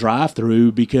they had the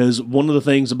drive-through because one of the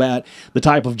things about the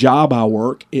type of job I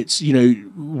work, it's,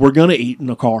 we're going to eat in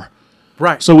a car.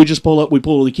 Right. So we just pull up, we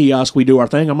pull the kiosk, we do our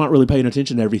thing. I'm not really paying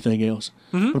attention to everything else.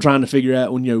 I'm trying to figure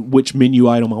out which menu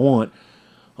item I want.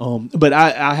 But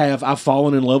I've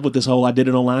fallen in love with this whole I did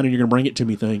it online and you're going to bring it to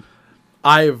me thing.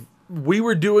 We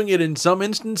were doing it in some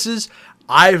instances.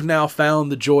 I've now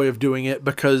found the joy of doing it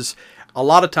because a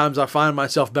lot of times I find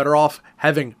myself better off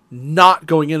having not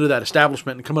going into that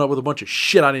establishment and coming up with a bunch of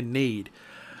shit I didn't need.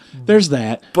 There's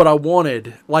that. But I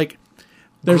wanted,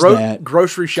 there's that.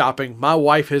 Grocery shopping. My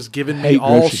wife has given me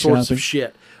all sorts of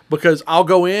shit because I'll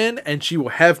go in and she will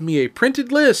have me a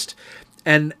printed list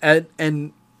and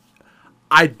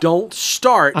I don't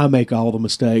start. I make all the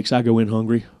mistakes. I go in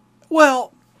hungry.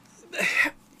 Well,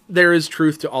 there is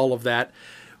truth to all of that.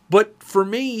 But for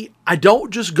me, I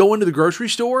don't just go into the grocery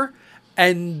store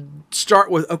and start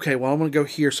with, okay, well, I'm going to go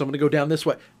here, so I'm going to go down this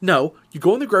way. No, you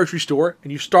go in the grocery store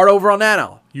and you start over on that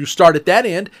aisle. You start at that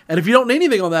end, and if you don't need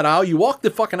anything on that aisle, you walk the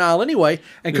fucking aisle anyway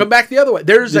and come back the other way.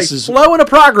 There's a flow and a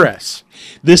progress.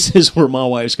 This is where my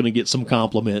wife's going to get some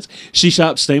compliments. She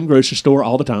shops the same grocery store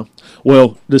all the time.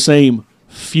 Well, the same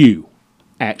few,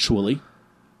 actually.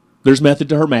 There's method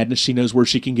to her madness. She knows where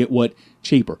she can get what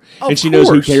cheaper. And she knows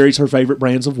who carries her favorite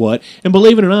brands of what. And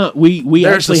believe it or not, we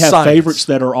actually have favorites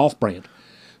that are off-brand.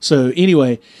 So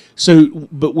anyway,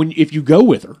 but if you go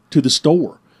with her to the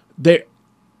store,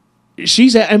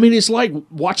 it's like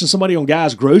watching somebody on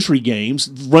Guy's Grocery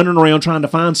Games running around trying to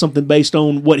find something based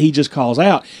on what he just calls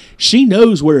out. She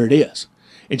knows where it is.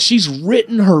 And she's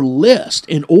written her list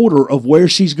in order of where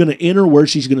she's going to enter, where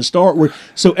she's going to start.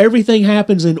 So everything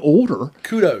happens in order.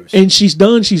 Kudos. And she's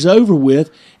done. She's over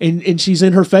with. And she's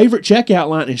in her favorite checkout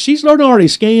line. And she's already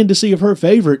scanned to see if her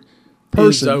favorite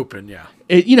person is open, yeah.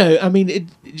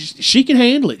 She can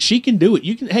handle it. She can do it.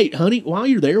 You can, hey, honey, while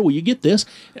you're there, will you get this?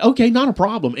 Okay, not a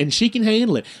problem. And she can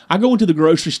handle it. I go into the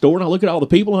grocery store and I look at all the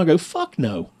people and I go, fuck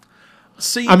no.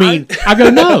 See, I go,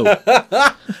 no.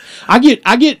 I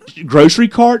get grocery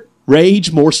cart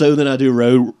rage more so than I do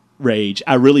road rage.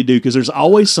 I really do, because there's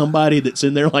always somebody that's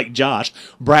in there like Josh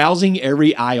browsing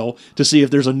every aisle to see if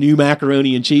there's a new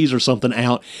macaroni and cheese or something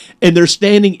out, and they're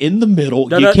standing in the middle.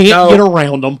 You can't get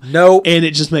around them. No. And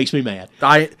it just makes me mad.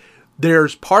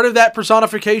 There's part of that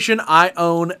personification I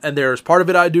own, and there's part of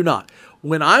it I do not.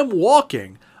 When I'm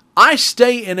walking, I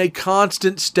stay in a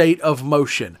constant state of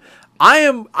motion.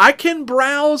 I can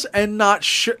browse and not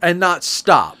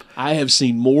stop. I have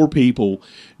seen more people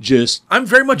just. I'm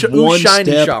very much a ooh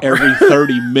shiny shopper. Every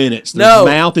 30 minutes. Their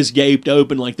mouth is gaped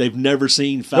open like they've never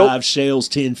seen five shells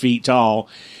 10 feet tall.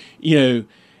 It's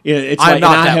like, and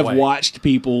I have watched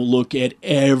people look at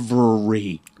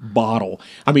every bottle.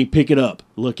 I mean, pick it up,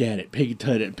 look at it, pick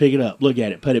it up, look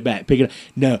at it, put it back, pick it up.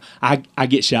 No, I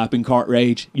get shopping cart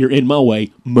rage. You're in my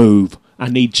way. Move. I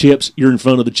need chips. You're in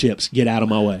front of the chips. Get out of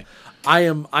my way. I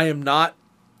am not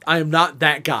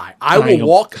that guy. I will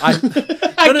walk. No.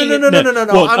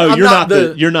 Well,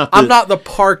 you're not the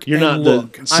park. You're not the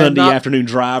Sunday afternoon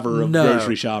driver of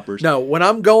grocery shoppers. No, when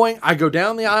I'm going, I go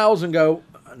down the aisles and go,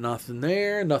 nothing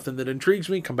there, nothing that intrigues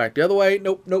me. Come back the other way.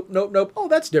 Nope. Oh,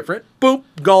 that's different. Boop,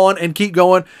 gone, and keep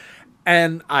going.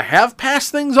 And I have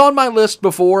passed things on my list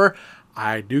before.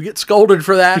 I do get scolded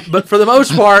for that, but for the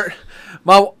most part.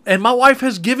 My wife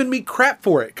has given me crap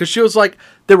for it because she was like,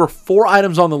 there were 4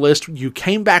 items on the list. You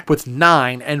came back with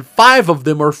 9, and 5 of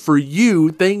them are for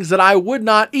you, things that I would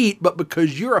not eat, but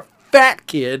because you're a fat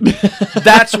kid,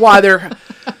 that's why they're.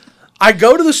 I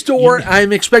go to the store.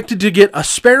 I'm expected to get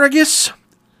asparagus,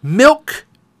 milk,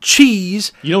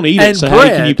 cheese. You don't eat it, so how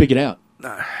can you pick it out?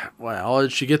 Well,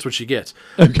 she gets what she gets.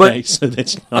 Okay, but so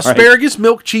that's asparagus,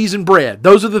 milk, cheese, and bread.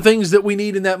 Those are the things that we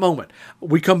need in that moment.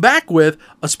 We come back with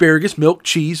asparagus, milk,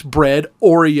 cheese, bread,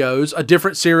 Oreos, a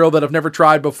different cereal that I've never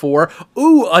tried before.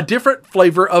 Ooh, a different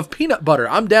flavor of peanut butter.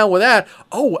 I'm down with that.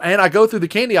 Oh, and I go through the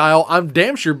candy aisle. I'm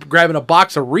damn sure grabbing a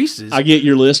box of Reese's. I get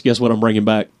your list. Guess what I'm bringing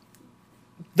back?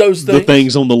 Those things. The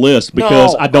things on the list,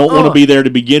 because I don't want to be there to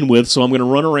begin with, so I'm going to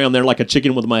run around there like a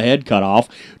chicken with my head cut off,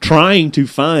 trying to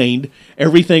find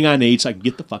everything I need so I can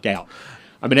get the fuck out.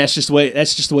 I mean, that's just the way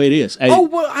it is.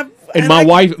 My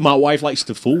wife likes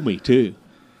to fool me too.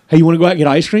 Hey, you want to go out and get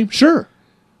ice cream? Sure.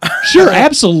 Sure,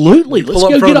 absolutely. Let's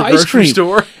go get ice cream.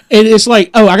 Store. And it's like,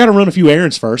 oh, I got to run a few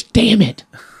errands first. Damn it.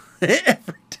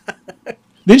 Every time.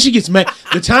 Then she gets mad.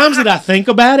 The times that I think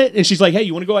about it, and she's like, hey,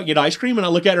 you want to go out and get ice cream? And I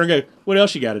look at her and go, what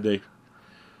else you got to do?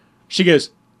 She goes,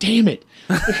 damn it.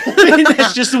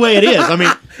 That's just the way it is. I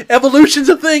mean, evolution's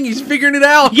a thing. He's figuring it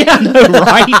out. Yeah, I know,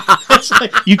 right? It's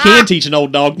like, you can teach an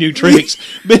old dog new tricks.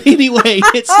 But anyway,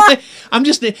 it's like,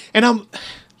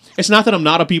 it's not that I'm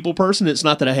not a people person. It's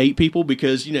not that I hate people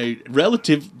because,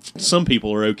 some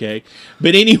people are okay.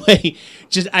 But anyway,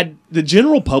 the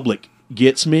general public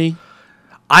gets me.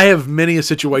 I have many a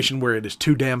situation where it is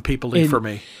too damn people-y for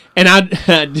me. And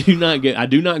I do not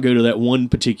go to that one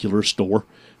particular store.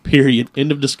 Period.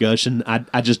 End of discussion.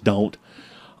 I just don't.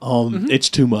 It's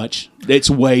too much. It's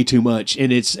way too much.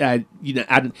 And it's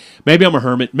maybe I'm a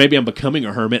hermit. Maybe I'm becoming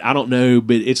a hermit. I don't know.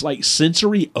 But it's like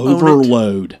sensory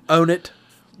overload. Own it.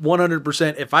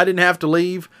 100%. If I didn't have to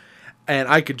leave, and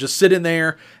I could just sit in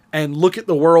there and look at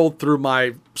the world through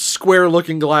my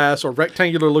square-looking glass or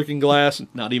rectangular-looking glass.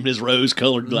 Not even his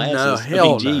rose-colored glasses. No,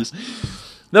 hell no.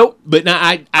 Nope. But now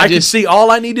I can see all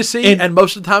I need to see, and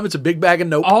most of the time it's a big bag of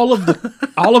nope. All of the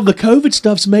COVID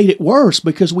stuff's made it worse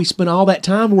because we spent all that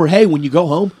time where, hey, when you go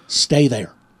home, stay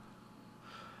there.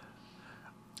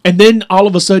 And then all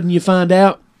of a sudden you find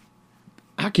out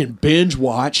I can binge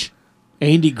watch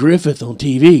Andy Griffith on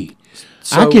TV.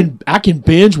 So, I can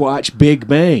binge watch Big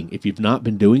Bang if you've not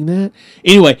been doing that.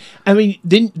 Anyway, I mean,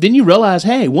 then you realize,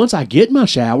 hey, once I get my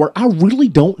shower, I really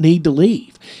don't need to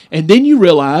leave. And then you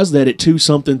realize that at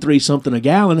 2-something, 3-something a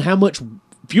gallon, how much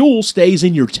fuel stays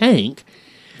in your tank.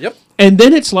 Yep. And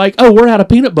then it's like, oh, we're out of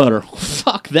peanut butter.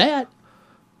 Fuck that.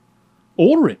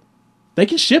 Order it. They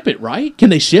can ship it, right? Can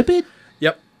they ship it?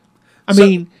 Yep. I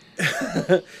mean,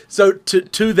 so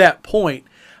to that point,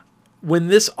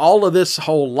 when all of this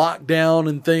whole lockdown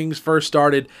and things first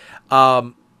started,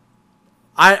 I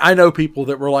know people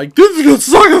that were like, this is going to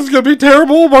suck, it's going to be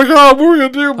terrible, oh my God, what are we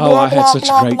going to do? Blah, I had such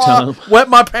a great time. Wet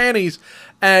my panties.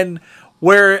 And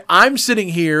where I'm sitting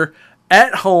here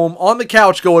at home on the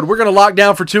couch going, we're going to lock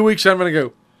down for 2 weeks, and I'm going to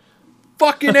go,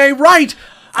 fucking A right.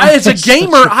 As a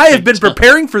gamer, I have been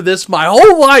preparing for this my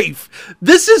whole life.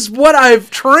 This is what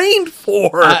I've trained for.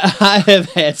 I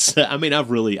have had.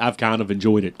 I've kind of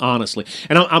enjoyed it, honestly.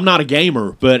 And I'm not a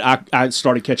gamer, but I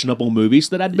started catching up on movies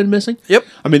that I'd been missing. Yep.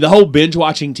 I mean, the whole binge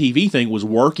watching TV thing was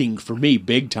working for me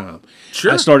big time.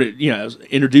 Sure. I started, I was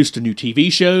introduced to new TV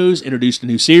shows, introduced to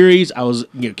new series. I was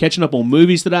catching up on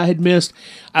movies that I had missed.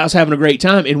 I was having a great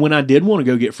time. And when I did want to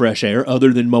go get fresh air,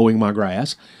 other than mowing my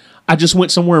grass, I just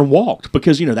went somewhere and walked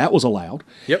because, that was allowed.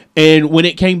 Yep. And when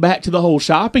it came back to the whole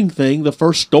shopping thing, the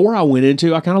first store I went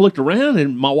into, I kind of looked around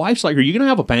and my wife's like, are you going to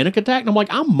have a panic attack? And I'm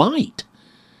like, I might.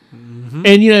 Mm-hmm.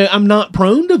 And, I'm not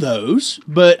prone to those,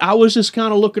 but I was just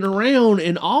kind of looking around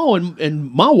in awe.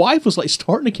 And my wife was like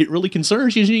starting to get really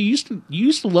concerned. She said, you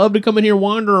used to love to come in here and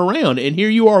wander around. And here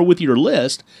you are with your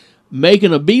list,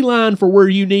 making a beeline for where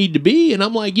you need to be. And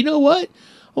I'm like, you know what?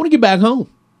 I want to get back home.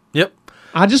 Yep.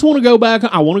 I just want to go back.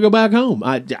 I want to go back home.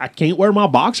 I can't wear my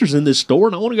boxers in this store,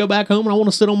 and I want to go back home, and I want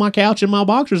to sit on my couch in my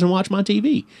boxers and watch my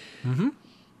TV. Mm-hmm.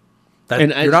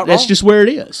 You're not that's wrong. Just where it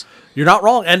is. You're not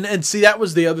wrong. And see, that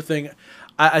was the other thing.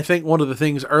 I think one of the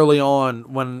things early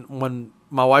on when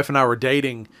my wife and I were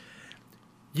dating,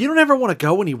 you don't ever want to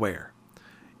go anywhere.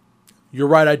 You're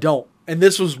right, I don't. And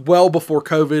this was well before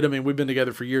COVID. I mean, we've been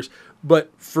together for years. But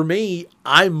for me,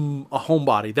 I'm a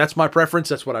homebody. That's my preference.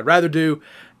 That's what I'd rather do.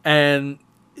 And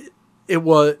it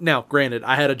was, now granted,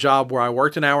 I had a job where I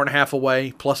worked an hour and a half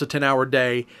away plus a 10-hour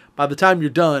day. By the time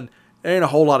you're done, there ain't a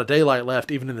whole lot of daylight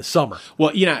left, even in the summer.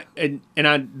 Well,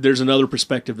 there's another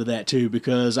perspective to that too,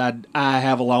 because I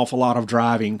have an awful lot of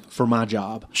driving for my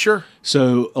job. Sure.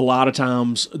 So a lot of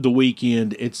times the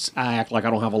weekend, I act like I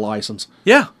don't have a license.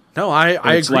 Yeah. No, I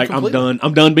agree. It's like completely.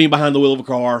 I'm done being behind the wheel of a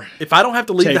car. If I don't have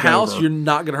to leave the house, you're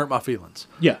not going to hurt my feelings.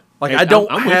 Yeah. Like, I don't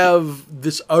have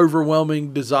this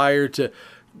overwhelming desire to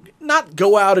not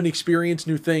go out and experience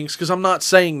new things, because I'm not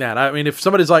saying that. I mean, if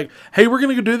somebody's like, hey, we're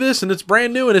going to go do this, and it's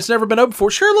brand new, and it's never been open before,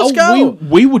 sure, let's go.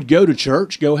 We would go to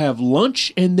church, go have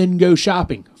lunch, and then go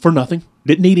shopping for nothing.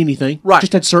 Didn't need anything. Right.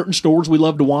 Just had certain stores we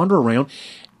loved to wander around.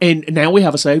 And now we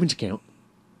have a savings account.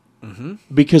 Mm-hmm.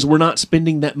 Because we're not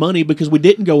spending that money because we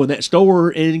didn't go in that store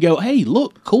and go, hey,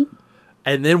 look, cool.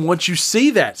 And then once you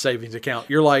see that savings account,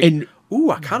 you're like, ooh,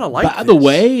 I kind of like this. By the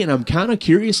way, and I'm kind of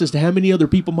curious as to how many other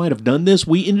people might have done this,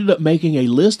 we ended up making a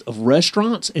list of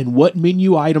restaurants and what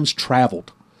menu items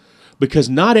traveled. Because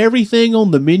not everything on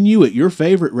the menu at your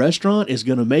favorite restaurant is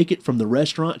going to make it from the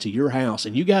restaurant to your house.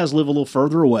 And you guys live a little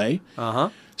further away. Uh-huh.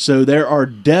 So there are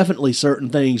definitely certain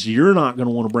things you're not going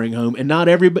to want to bring home, and not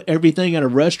everything at a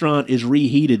restaurant is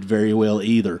reheated very well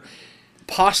either.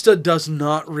 Pasta does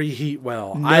not reheat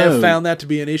well. No. I have found that to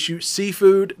be an issue.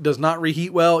 Seafood does not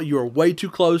reheat well. You are way too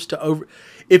close to over.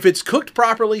 If it's cooked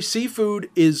properly, seafood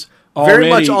is very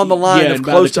much on the line of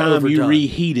close to overdone. By the time you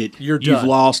reheat it, you've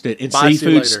lost it. And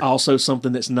seafood's also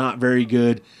something that's not very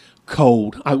good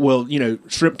cold.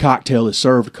 Shrimp cocktail is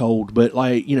served cold, but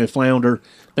flounder, things of that nature.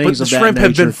 But the shrimp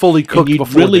have been fully cooked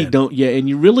before really then. And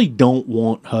you really don't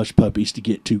want hush puppies to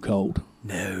get too cold.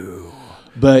 No.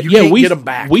 But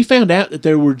we found out that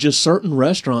there were just certain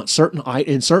restaurants,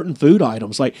 certain food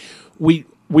items. Like we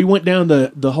went down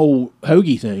the whole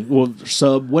hoagie thing,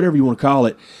 sub, whatever you want to call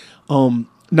it.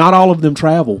 Not all of them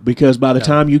travel because by the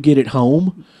time you get it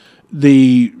home,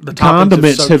 the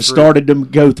condiments have started to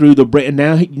go through the bread, and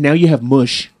now you have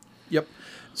mush. Yep.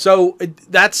 So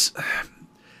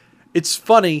it's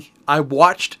funny. I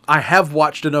have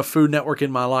watched enough Food Network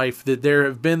in my life that there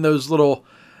have been those little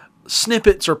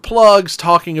snippets or plugs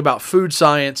talking about food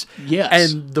science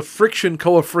and the friction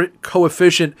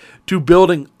coefficient to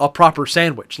building a proper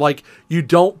sandwich. Like, you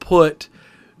don't put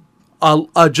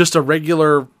just a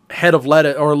regular head of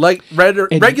lettuce or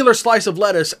regular slice of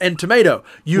lettuce and tomato.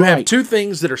 You have two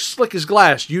things that are slick as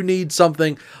glass. You need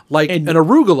something like an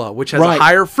arugula, which has a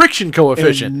higher friction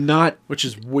coefficient, which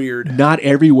is weird. Not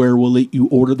everywhere will let you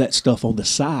order that stuff on the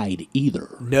side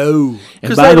either. No.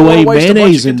 And by the way,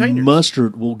 mayonnaise and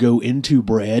mustard will go into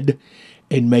bread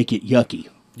and make it yucky.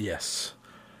 Yes.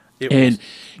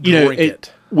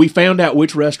 We found out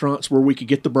which restaurants where we could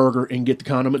get the burger and get the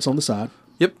condiments on the side.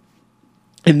 Yep.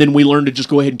 And then we learned to just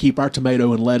go ahead and keep our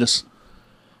tomato and lettuce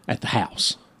at the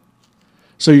house.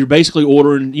 So you're basically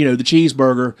ordering, the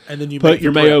cheeseburger, and then you put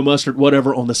your mayo, mustard,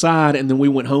 whatever on the side, and then we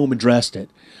went home and dressed it.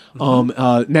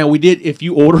 Mm-hmm. Now we did, if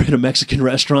you order at a Mexican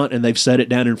restaurant and they've set it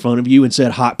down in front of you and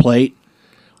said hot plate,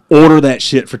 order that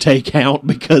shit for takeout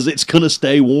because it's going to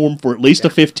stay warm for at least a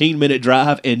 15-minute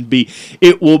drive and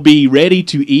it will be ready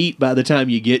to eat by the time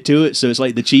you get to it. So it's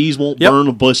like the cheese won't burn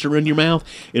or blister in your mouth.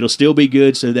 It'll still be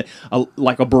good so that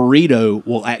like a burrito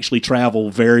will actually travel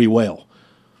very well.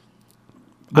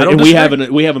 We have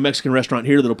a Mexican restaurant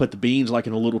here that'll put the beans like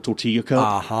in a little tortilla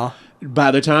cup. Uh-huh.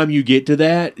 By the time you get to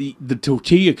that, the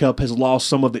tortilla cup has lost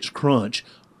some of its crunch,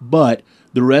 but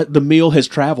the meal has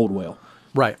traveled well.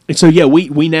 Right. And so,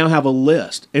 we now have a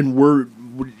list, and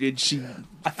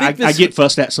I get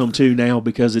fussed at some too now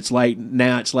because it's like,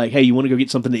 hey, you want to go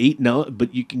get something to eat? No,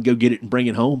 but you can go get it and bring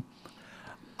it home.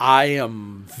 I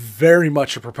am very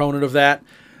much a proponent of that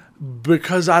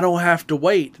because I don't have to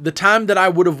wait. The time that I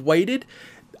would have waited,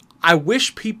 I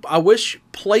wish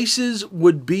places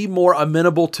would be more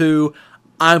amenable to,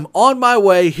 I'm on my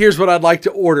way, here's what I'd like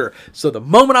to order. So the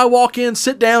moment I walk in,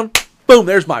 sit down, boom,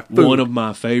 there's my food. One of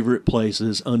my favorite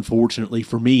places, unfortunately,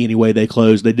 for me anyway, they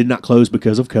closed. They did not close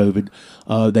because of COVID.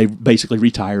 They basically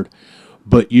retired.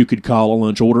 But you could call a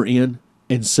lunch order in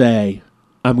and say,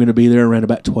 I'm going to be there around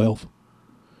about 12.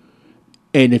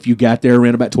 And if you got there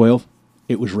around about 12,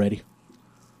 it was ready.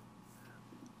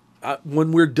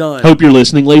 When we're done. Hope you're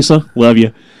listening, Lisa. Love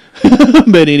you.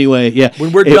 But anyway, yeah.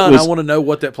 When we're done, I want to know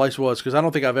what that place was because I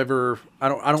don't think I've ever. I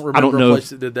don't remember a place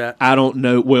that did that. I don't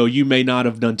know. Well, you may not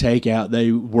have done takeout.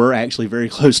 They were actually very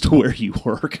close to where you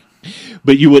work,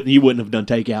 but you wouldn't have done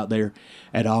takeout there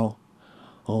at all.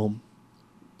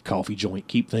 Coffee joint.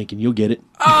 Keep thinking, you'll get it.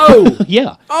 Oh,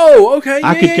 yeah. Oh, okay.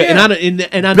 And I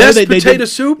know that potato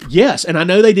soup. Yes, and I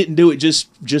know they didn't do it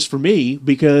just for me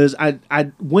because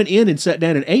I went in and sat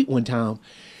down and ate one time.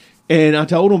 And I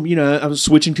told them, I was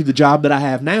switching to the job that I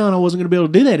have now, and I wasn't going to be able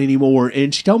to do that anymore.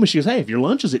 And she told me, she goes, hey, if your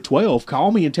lunch is at 12,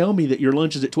 call me and tell me that your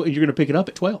lunch is at 12. You're going to pick it up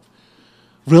at 12.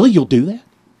 Really? You'll do that?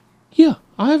 Yeah,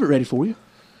 I'll have it ready for you.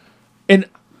 And,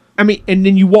 and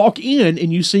then you walk in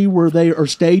and you see where they are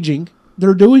staging.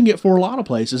 They're doing it for a lot of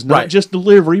places, not just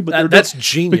delivery, but that's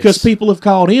genius. Because people have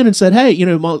called in and said, hey,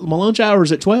 my lunch hour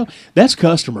is at 12. That's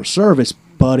customer service,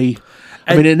 buddy.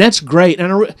 And that's great.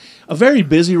 And a very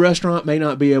busy restaurant may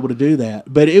not be able to do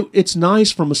that, but it's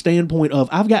nice from a standpoint of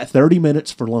I've got 30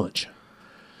 minutes for lunch.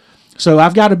 So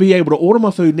I've got to be able to order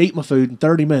my food and eat my food in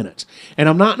 30 minutes. And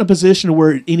I'm not in a position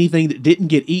where anything that didn't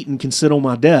get eaten can sit on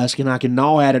my desk and I can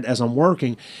gnaw at it as I'm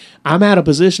working. I'm at a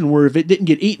position where if it didn't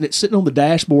get eaten, it's sitting on the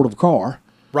dashboard of a car.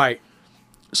 Right.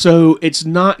 So it's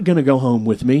not going to go home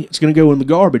with me. It's going to go in the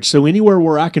garbage. So anywhere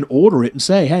where I can order it and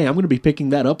say, hey, I'm going to be picking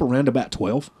that up around about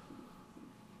 12.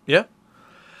 Yeah.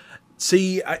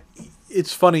 See,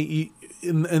 it's funny,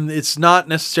 and it's not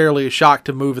necessarily a shock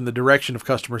to move in the direction of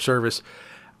customer service.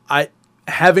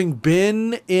 Having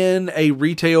been in a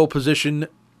retail position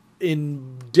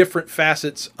in different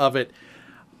facets of it,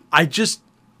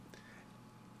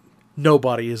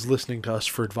 Nobody is listening to us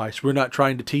for advice. We're not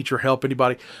trying to teach or help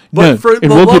anybody. But no,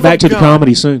 and we'll get back to the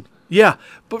comedy soon. Yeah,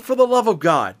 but for the love of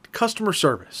God, customer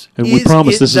service. And we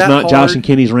promise this is not Josh and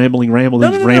Kenny's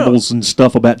rambles and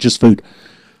stuff about just food.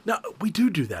 No, we do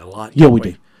that a lot. Yeah, we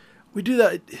do. We do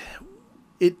that.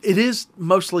 It is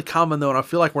mostly common, though, and I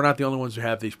feel like we're not the only ones who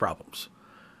have these problems.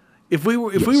 If we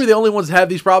were the only ones that have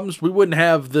these problems, we wouldn't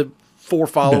have the 4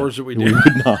 followers that we do. We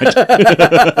would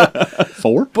not.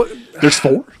 4? But, there's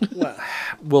 4? Well,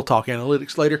 we'll talk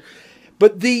analytics later.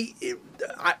 But the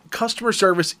customer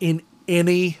service in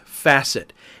any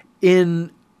facet.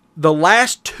 In the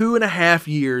last 2.5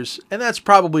 years, and that's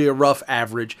probably a rough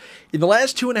average, in the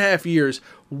last 2.5 years,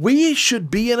 we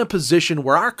should be in a position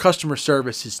where our customer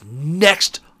service is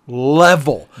next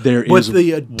level.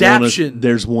 The adaptation.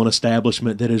 There's one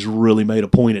establishment that has really made a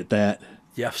point at that.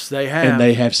 Yes, they have. And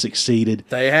they have succeeded.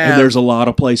 They have. And there's a lot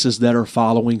of places that are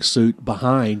following suit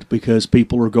behind because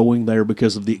people are going there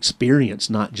because of the experience,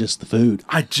 not just the food.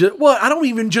 I don't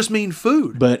even just mean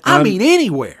food. But I mean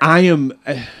anywhere. I am,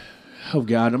 oh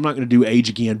God, I'm not going to do age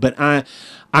again, but I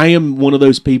am one of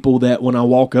those people that when I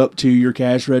walk up to your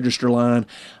cash register line,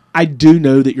 I do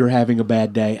know that you're having a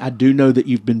bad day. I do know that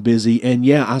you've been busy. And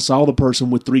yeah, I saw the person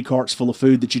with 3 carts full of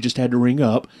food that you just had to ring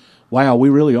up. Wow, we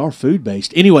really are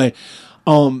food-based. Anyway,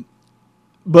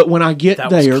 but when I get there,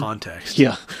 that was context.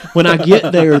 Yeah, when I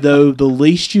get there, though, the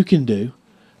least you can do,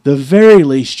 the very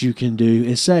least you can do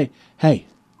is say, hey,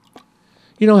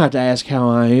 you don't have to ask how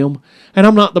I am. And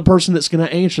I'm not the person that's going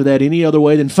to answer that any other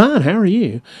way than, fine, how are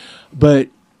you? But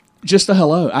just a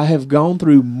hello. I have gone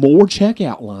through more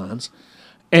checkout lines,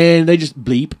 and they just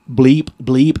bleep, bleep,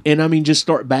 bleep, and I mean, just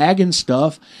start bagging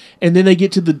stuff. And then they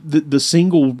get to the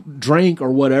single drink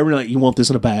or whatever, like, you want this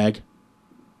in a bag?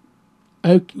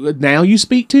 Okay, now you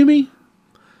speak to me?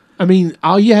 I mean,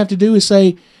 all you have to do is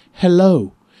say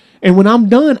hello. And when I'm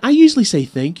done, I usually say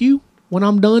thank you when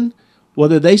I'm done,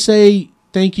 whether they say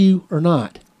thank you or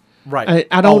not. Right.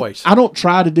 I don't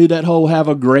try to do that whole have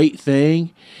a great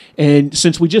thing. And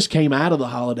since we just came out of the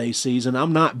holiday season,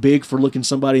 I'm not big for looking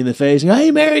somebody in the face and, hey,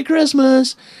 Merry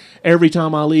Christmas, every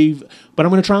time I leave. But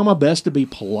I'm going to try my best to be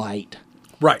polite.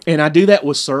 Right. And I do that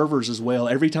with servers as well.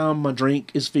 Every time my drink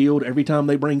is filled, every time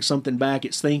they bring something back,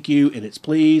 it's thank you and it's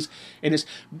please. And it's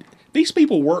these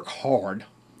people work hard.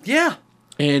 Yeah.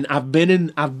 And I've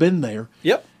been there.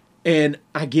 Yep. And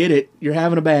I get it. You're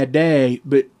having a bad day,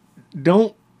 but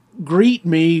don't greet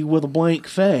me with a blank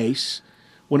face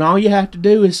when all you have to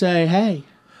do is say, hey.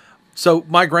 So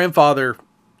my grandfather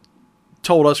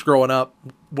told us growing up,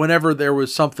 whenever there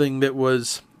was something that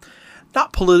was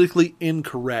not politically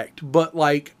incorrect, but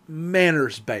like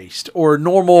manners based or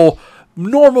normal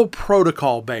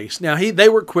protocol based. Now they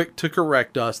were quick to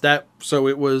correct us. So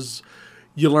it was,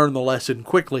 you learn the lesson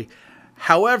quickly.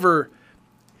 However,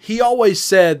 he always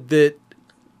said that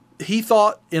he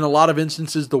thought in a lot of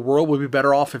instances the world would be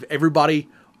better off if everybody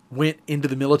went into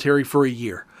the military for a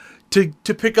year to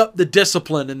pick up the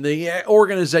discipline and the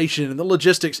organization and the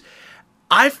logistics.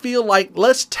 I feel like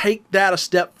let's take that a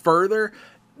step further.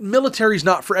 Military's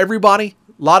not for everybody.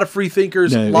 A lot of free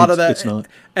thinkers, no, a lot of that. It's not.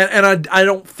 And I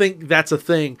don't think that's a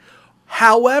thing.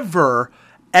 However,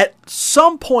 at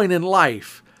some point in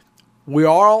life,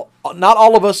 not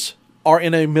all of us are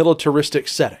in a militaristic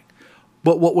setting.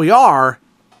 But what we are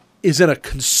is in a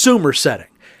consumer setting.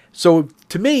 So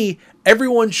to me,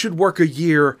 everyone should work a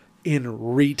year in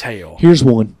retail. Here's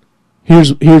one.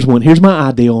 Here's one. Here's my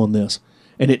idea on this.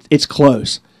 And it's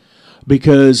close.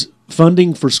 Because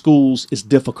funding for schools is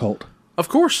difficult. Of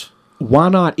course. Why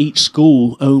not each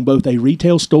school own both a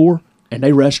retail store and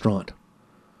a restaurant?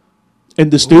 And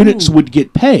the students would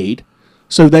get paid,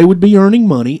 so they would be earning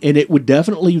money, and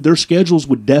their schedules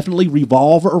would definitely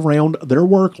revolve around their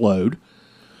workload,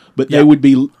 but they would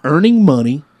be earning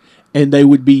money, and they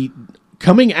would be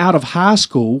coming out of high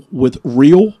school with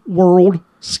real-world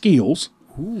skills.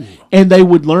 Ooh. And they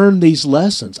would learn these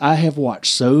lessons. I have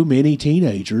watched so many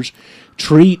teenagers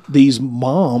treat these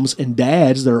moms and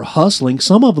dads that are hustling,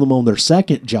 some of them on their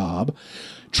second job,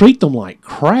 treat them like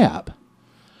crap.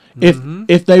 Mm-hmm.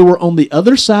 If they were on the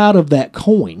other side of that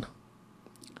coin,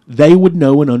 they would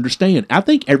know and understand. I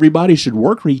think everybody should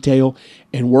work retail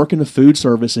and work in the food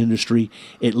service industry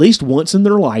at least once in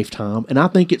their lifetime, and I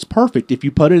think it's perfect. If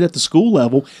you put it at the school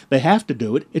level, they have to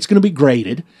do it. It's going to be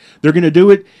graded. They're going to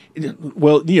do it,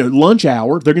 lunch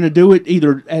hour. They're going to do it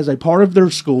either as a part of their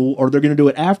school or they're going to do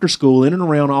it after school in and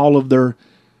around all of their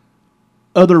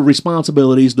other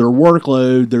responsibilities, their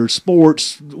workload, their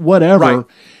sports, whatever. Right.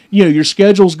 your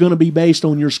schedule's going to be based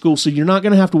on your school, so you're not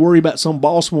going to have to worry about some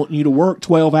boss wanting you to work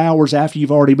 12 hours after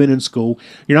you've already been in school.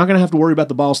 You're not going to have to worry about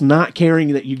the boss not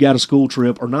caring that you've got a school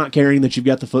trip or not caring that you've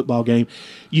got the football game.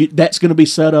 That's going to be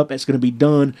set up. That's going to be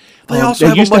done. They also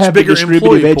have used a much to have bigger the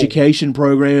distributive education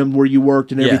program where you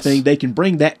worked and everything. Yes. They can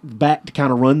bring that back to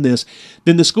kind of run this.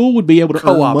 Then the school would be able to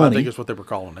earn money. I think is what they were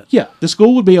calling it. Yeah, the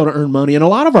school would be able to earn money, and a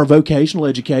lot of our vocational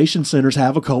education centers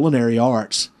have a culinary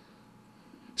arts.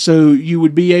 So you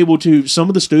would be able to, some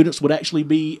of the students would actually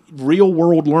be real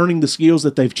world learning the skills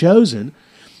that they've chosen.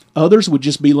 Others would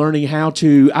just be learning how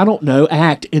to,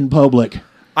 act in public.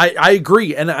 I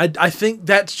agree. And I think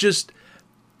that's just...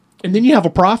 And then you have a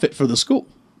profit for the school.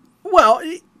 Well,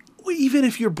 even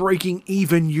if you're breaking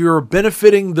even, you're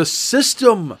benefiting the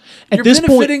system. You're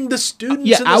benefiting the students.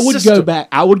 Yeah, and the system.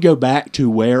 I would go back to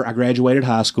where I graduated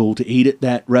high school to eat at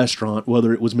that restaurant,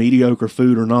 whether it was mediocre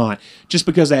food or not, just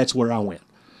because that's where I went.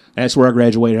 That's where I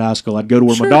graduated high school. I'd go to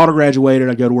where my daughter graduated.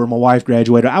 I'd go to where my wife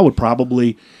graduated. I would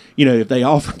probably, if they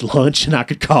offered lunch and I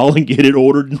could call and get it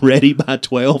ordered and ready by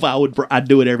 12, I'd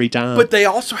do it every time. But they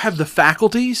also have the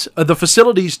faculties, the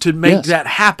facilities to make that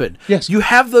happen. Yes. You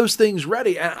have those things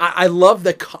ready. And I love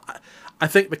that. I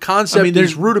think the concept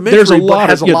is rudimentary, but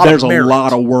has a lot of merit. There's a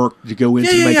lot of work to go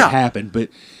into to make it happen. But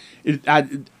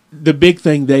the big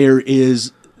thing there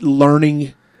is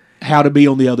learning how to be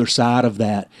on the other side of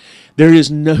that. There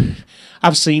is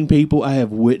I've seen people, I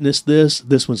have witnessed this.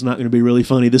 This one's not going to be really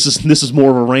funny. This is more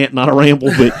of a rant, not a ramble,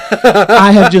 but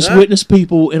I have just witnessed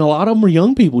people, and a lot of them are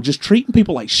young people, just treating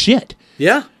people like shit.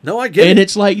 Yeah, no, I get it. And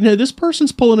it's like, this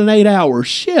person's pulling an 8-hour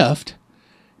shift,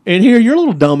 and here your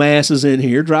little dumbasses in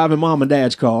here driving mom and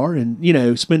dad's car and,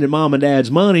 spending mom and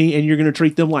dad's money, and you're going to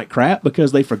treat them like crap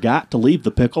because they forgot to leave the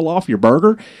pickle off your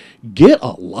burger. Get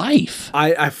a life.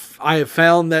 I have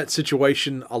found that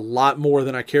situation a lot more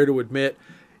than I care to admit.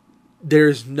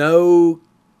 There's no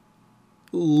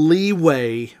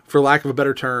leeway, for lack of a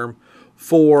better term,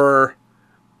 for...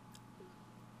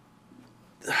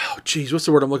 what's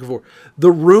the word I'm looking for?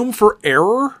 The room for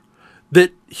error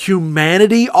that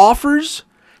humanity offers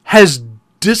has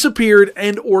disappeared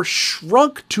and or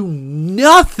shrunk to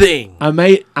nothing. I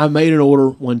made an order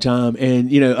one time,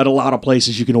 and at a lot of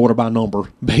places you can order by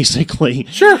number, basically.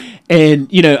 Sure. And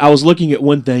I was looking at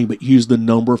one thing, but used the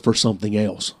number for something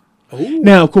else. Ooh.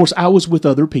 Now, of course, I was with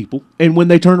other people, and when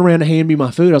they turned around to hand me my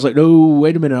food, I was like, "No,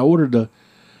 wait a minute, I ordered and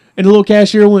the little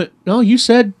cashier went, "No, you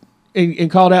said,"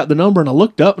 and called out the number, and I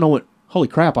looked up and I went, "Holy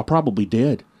crap, I probably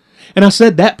did." And I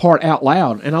said that part out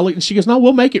loud, and I looked, and she goes, "No,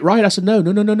 we'll make it right." I said,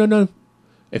 No.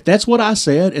 If that's what I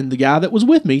said, and the guy that was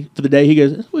with me for the day, he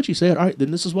goes, "That's what you said. All right,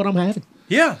 then this is what I'm having."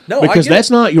 Yeah, no, because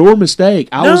that's not your mistake.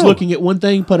 I was looking at one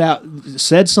thing,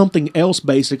 said something else.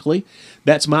 Basically,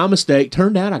 that's my mistake.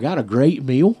 Turned out I got a great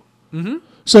meal. Mm-hmm.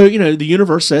 So the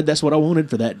universe said that's what I wanted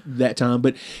for that time.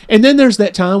 And then there's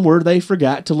that time where they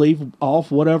forgot to leave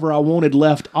off whatever I wanted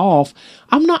left off.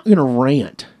 I'm not going to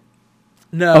rant.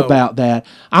 No. About that.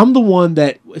 I'm the one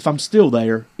that, if I'm still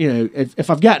there, if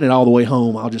I've gotten it all the way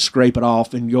home, I'll just scrape it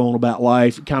off and go on about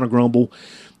life, kind of grumble.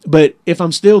 But if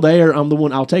I'm still there, I'm the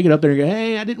one, I'll take it up there and go,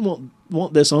 "Hey, I didn't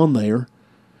want this on there."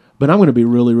 But I'm going to be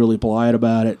really, really polite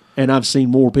about it. And I've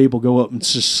seen more people go up and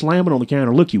just slam it on the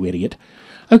counter. "Look, you idiot."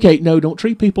 Okay, no, don't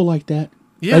treat people like that.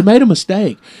 Yeah. They made a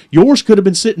mistake. Yours could have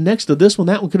been sitting next to this one.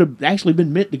 That one could have actually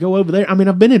been meant to go over there. I mean,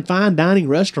 I've been in fine dining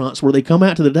restaurants where they come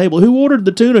out to the table. "Who ordered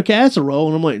the tuna casserole?"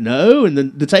 And I'm like, "No." And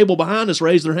then the table behind us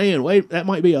raised their hand. "Wait, that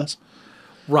might be us."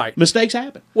 Right. Mistakes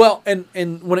happen. Well, and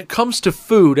when it comes to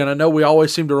food, and I know we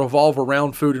always seem to revolve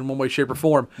around food in one way, shape, or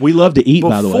form. We love to eat,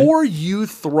 by the way. Before you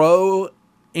throw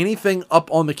anything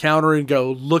up on the counter and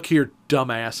go, "Look here,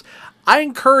 dumbass," I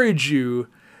encourage you,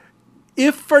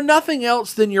 if for nothing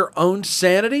else than your own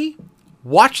sanity,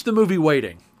 watch the movie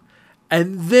Waiting,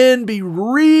 and then be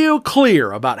real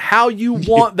clear about how you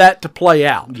want that to play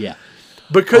out. Yeah,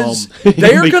 because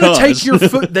they are going to take your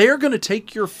food. They are going to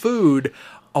take your food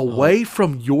away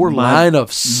from your line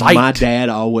of sight. My dad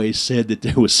always said that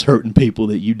there was certain people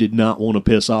that you did not want to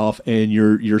piss off, and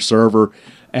your server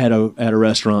at a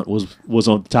restaurant was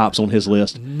on tops on his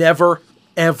list. Never,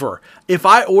 ever. If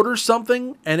I order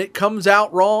something and it comes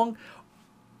out wrong,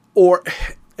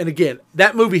 and again,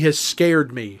 that movie has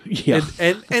scared me,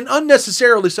 and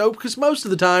unnecessarily so, because most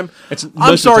of the time,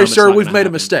 "I'm sorry, sir, we've made a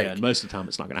mistake." Yeah, most of the time,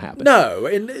 it's not going to happen. No,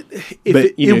 and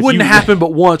it wouldn't happen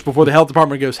but once before the health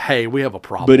department goes, "Hey, we have a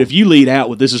problem." But if you lead out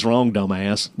with "This is wrong,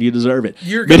 dumbass," you deserve it.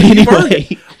 You're going to burn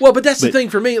it. Well, but that's the thing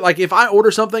for me. Like, if I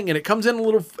order something and it comes in a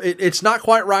little, it's not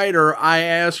quite right, or I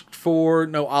asked for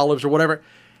no olives or whatever,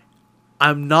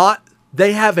 I'm not.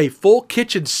 They have a full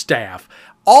kitchen staff.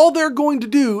 all they're going to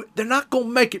do, they're not going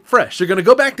to make it fresh. They're going to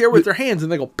go back there with their hands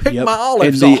and they're going to pick my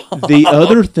olives off. The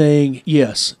other thing,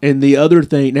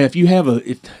 now if you have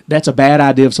if that's a bad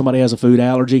idea if somebody has a food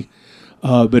allergy,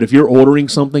 but if you're ordering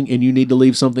something and you need to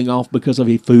leave something off because of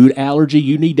a food allergy,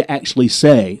 you need to actually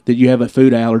say that you have a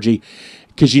food allergy,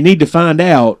 because you need to find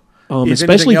out,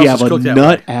 especially if you have a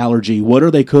nut allergy, what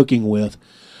are they cooking with?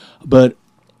 But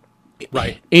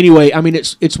right. Anyway, I mean,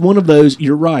 it's one of those,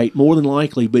 you're right, more than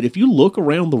likely, but if you look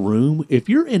around the room, if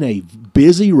you're in a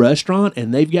busy restaurant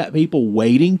and they've got people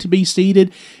waiting to be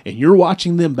seated and you're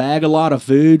watching them bag a lot of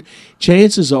food,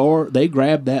 chances are they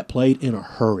grabbed that plate in a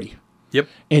hurry. Yep.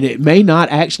 And it may not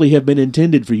actually have been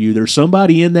intended for you. There's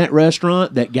somebody in that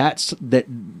restaurant that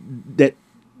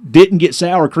didn't get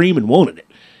sour cream and wanted it.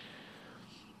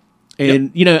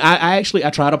 And, I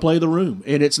try to play the room.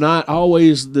 And it's not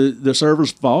always the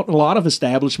server's fault. A lot of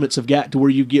establishments have got to where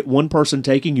you get one person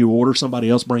taking your order, somebody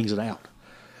else brings it out.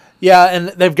 Yeah, and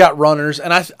they've got runners.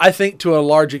 And I think to a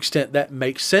large extent that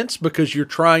makes sense, because you're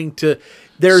trying to...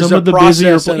 There's some of the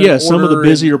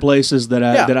busier places that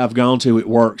I've gone to, it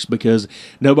works, because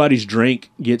nobody's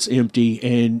drink gets empty,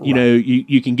 and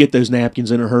you can get those napkins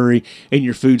in a hurry, and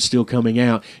your food's still coming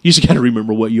out. You just got to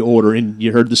remember what you order, and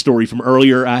you heard the story from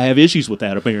earlier. I have issues with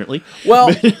that, apparently.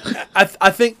 Well, I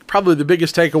think probably the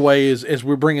biggest takeaway is, as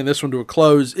we're bringing this one to a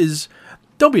close, is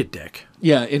don't be a dick.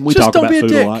 Yeah, and we talk about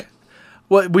food a lot.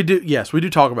 Well, we do. Yes, we do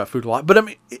talk about food a lot, but I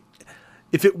mean.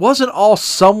 If it wasn't all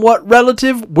somewhat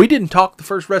relative, we didn't talk the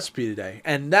first recipe today,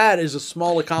 and that is a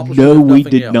small accomplishment. No, we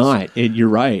did not, and you're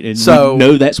right. And so,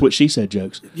 no, that's what she said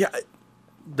jokes. Yeah,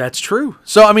 that's true.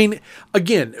 So, I mean,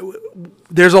 again,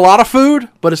 there's a lot of food,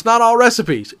 but it's not all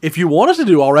recipes. If you want us to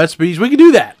do all recipes, we can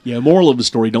do that. Yeah, moral of the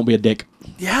story, don't be a dick.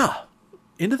 Yeah.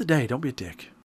 End of the day, don't be a dick.